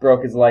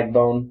 Broke his leg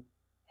bone.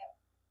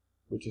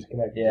 Which is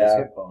connected to his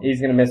hip bone.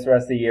 He's going to miss the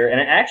rest of the year. And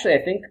actually,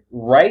 I think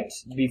right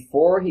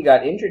before he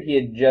got injured, he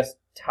had just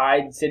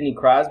tied Sidney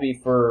Crosby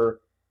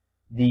for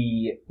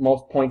the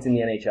most points in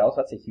the NHL, so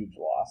that's a huge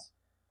loss.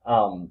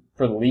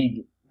 For the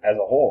league as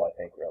a whole, I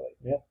think, really.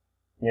 Yeah.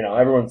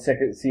 Everyone's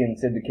sick of seeing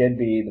Sid the Kid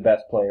be the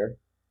best player.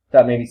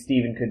 Thought maybe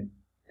Steven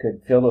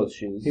could fill those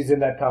shoes. He's in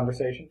that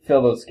conversation?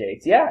 Fill those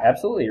skates. Yeah,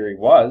 absolutely, or he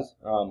was.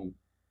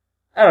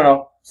 I don't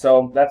know.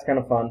 So that's kind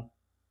of fun.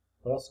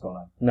 What else is going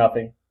on?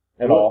 Nothing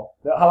at all.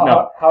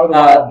 How are the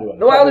Wild doing?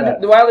 The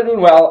Wild are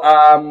doing well.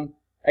 I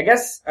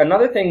guess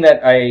another thing that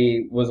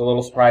I was a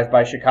little surprised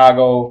by,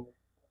 Chicago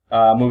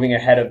moving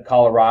ahead of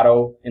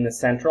Colorado in the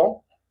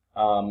Central.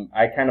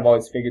 I kind of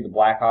always figured the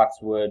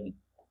Blackhawks would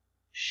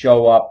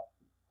show up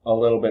a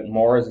little bit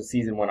more as the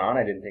season went on.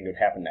 I didn't think it would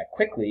happen that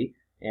quickly.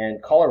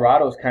 And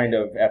Colorado's kind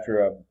of, after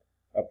a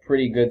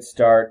pretty good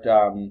start,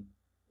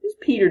 it's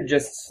petered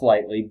just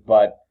slightly,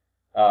 but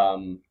I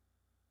don't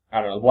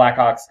know. The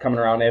Blackhawks coming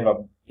around, they have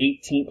a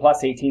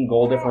plus 18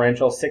 goal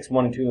differential,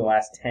 6-1-2 in the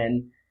last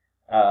 10.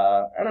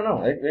 I don't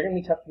know. They're going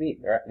to be tough to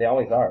beat. They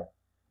always are.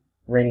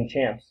 Reigning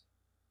champs.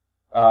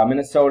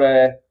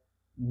 Minnesota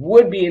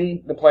would be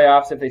in the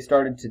playoffs if they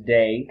started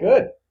today.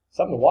 Good.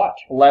 Something to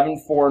watch.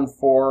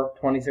 11-4-4,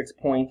 26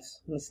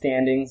 points in the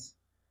standings.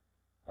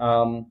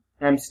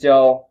 I'm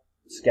still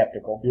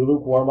skeptical. You're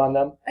lukewarm on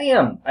them? I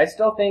am. I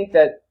still think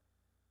that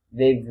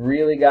they've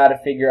really got to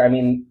figure,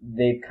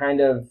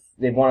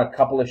 they've won a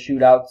couple of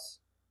shootouts,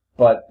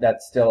 but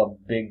that's still a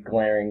big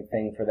glaring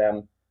thing for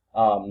them.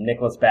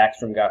 Nicholas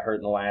Backstrom got hurt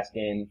in the last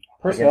game.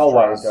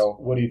 Personnel-wise,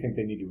 what do you think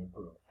they need to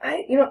improve?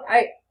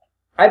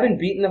 I've been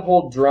beating the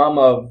whole drum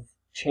of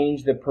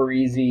change the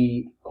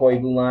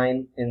Parise-Koivu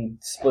line and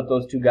split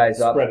those two guys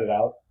up. Spread it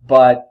out.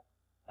 But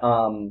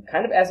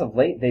kind of as of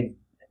late, they've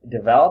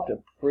developed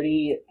a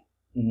pretty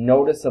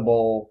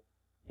noticeable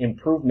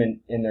improvement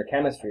in their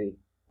chemistry.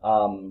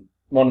 One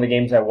of the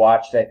games I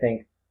watched, I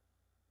think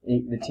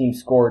the team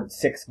scored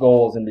 6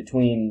 goals in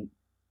between,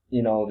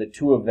 the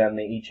two of them.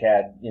 They each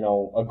had,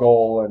 a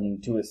goal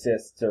and 2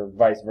 assists or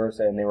vice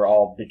versa, and they were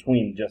all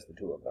between just the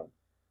two of them.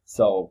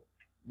 So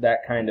that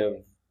kind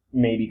of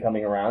maybe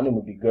coming around and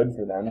would be good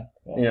for them.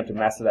 Yeah. You don't have to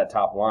mess with that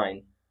top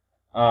line.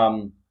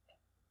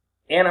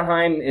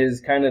 Anaheim is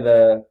kind of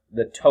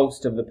the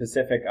toast of the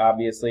Pacific,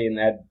 obviously, and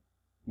at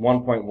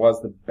one point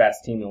was the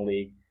best team in the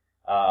league.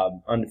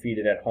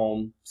 Undefeated at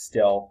home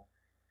still.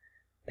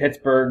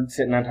 Pittsburgh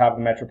sitting on top of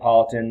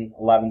Metropolitan,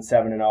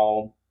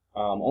 11-7-0.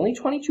 Only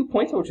 22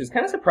 points, which is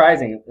kind of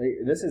surprising.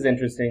 This is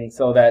interesting.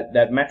 So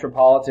that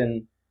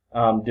Metropolitan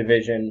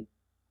division,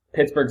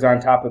 Pittsburgh's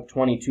on top with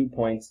 22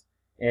 points.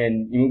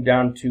 And you move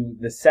down to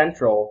the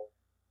Central,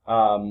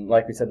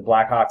 like we said, the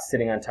Blackhawks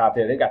sitting on top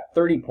there. They've got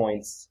 30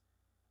 points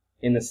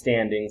in the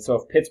standings. So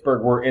if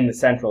Pittsburgh were in the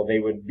Central, they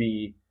would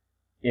be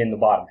in the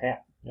bottom half.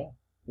 Yeah.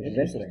 Which is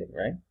interesting,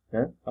 right?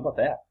 Huh? How about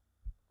that?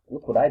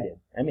 Look what I did.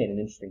 I made an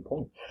interesting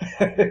point.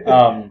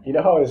 You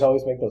know how I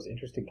always make those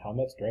interesting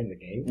comments during the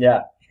game?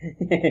 Yeah.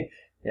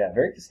 Yeah,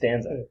 very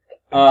Costanza.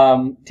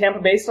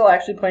 Tampa Bay still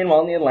actually playing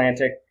well in the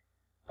Atlantic.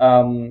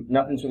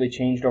 Nothing's really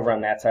changed over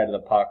on that side of the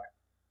puck.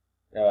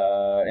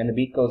 And the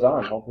beat goes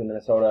on. Hopefully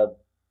Minnesota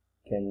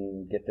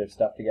can get their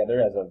stuff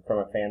together from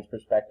a fan's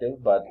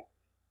perspective, but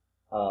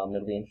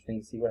it'll be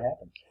interesting to see what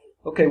happens.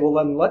 Okay, well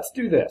then let's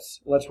do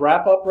this. Let's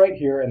wrap up right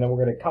here, and then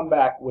we're going to come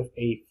back with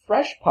a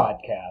fresh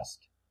podcast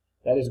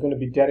that is going to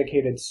be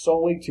dedicated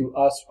solely to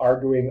us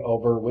arguing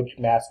over which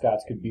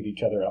mascots could beat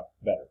each other up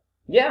better.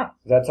 Yeah.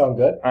 Does that sound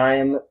good?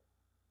 I'm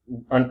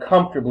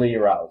uncomfortably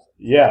aroused.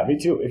 Yeah, me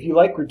too. If you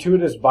like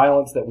gratuitous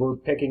violence that we're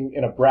picking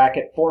in a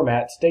bracket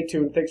format, stay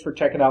tuned. Thanks for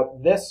checking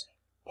out this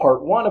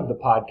part 1 of the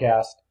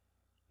podcast.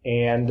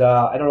 And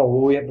I don't know,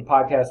 will we have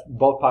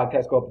both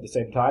podcasts go up at the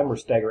same time or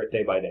stagger it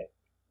day by day?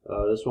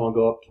 This one will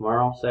go up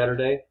tomorrow,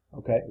 Saturday.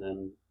 Okay. And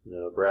then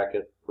the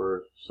bracket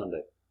for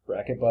Sunday.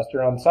 Bracket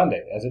Buster on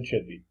Sunday, as it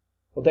should be.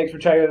 Well, thanks for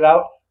checking it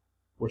out.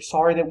 We're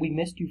sorry that we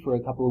missed you for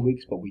a couple of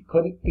weeks, but we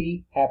couldn't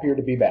be happier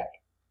to be back.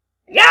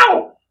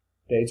 Yow!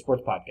 Day 8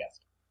 Sports Podcast.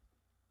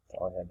 That's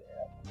all I had to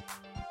add.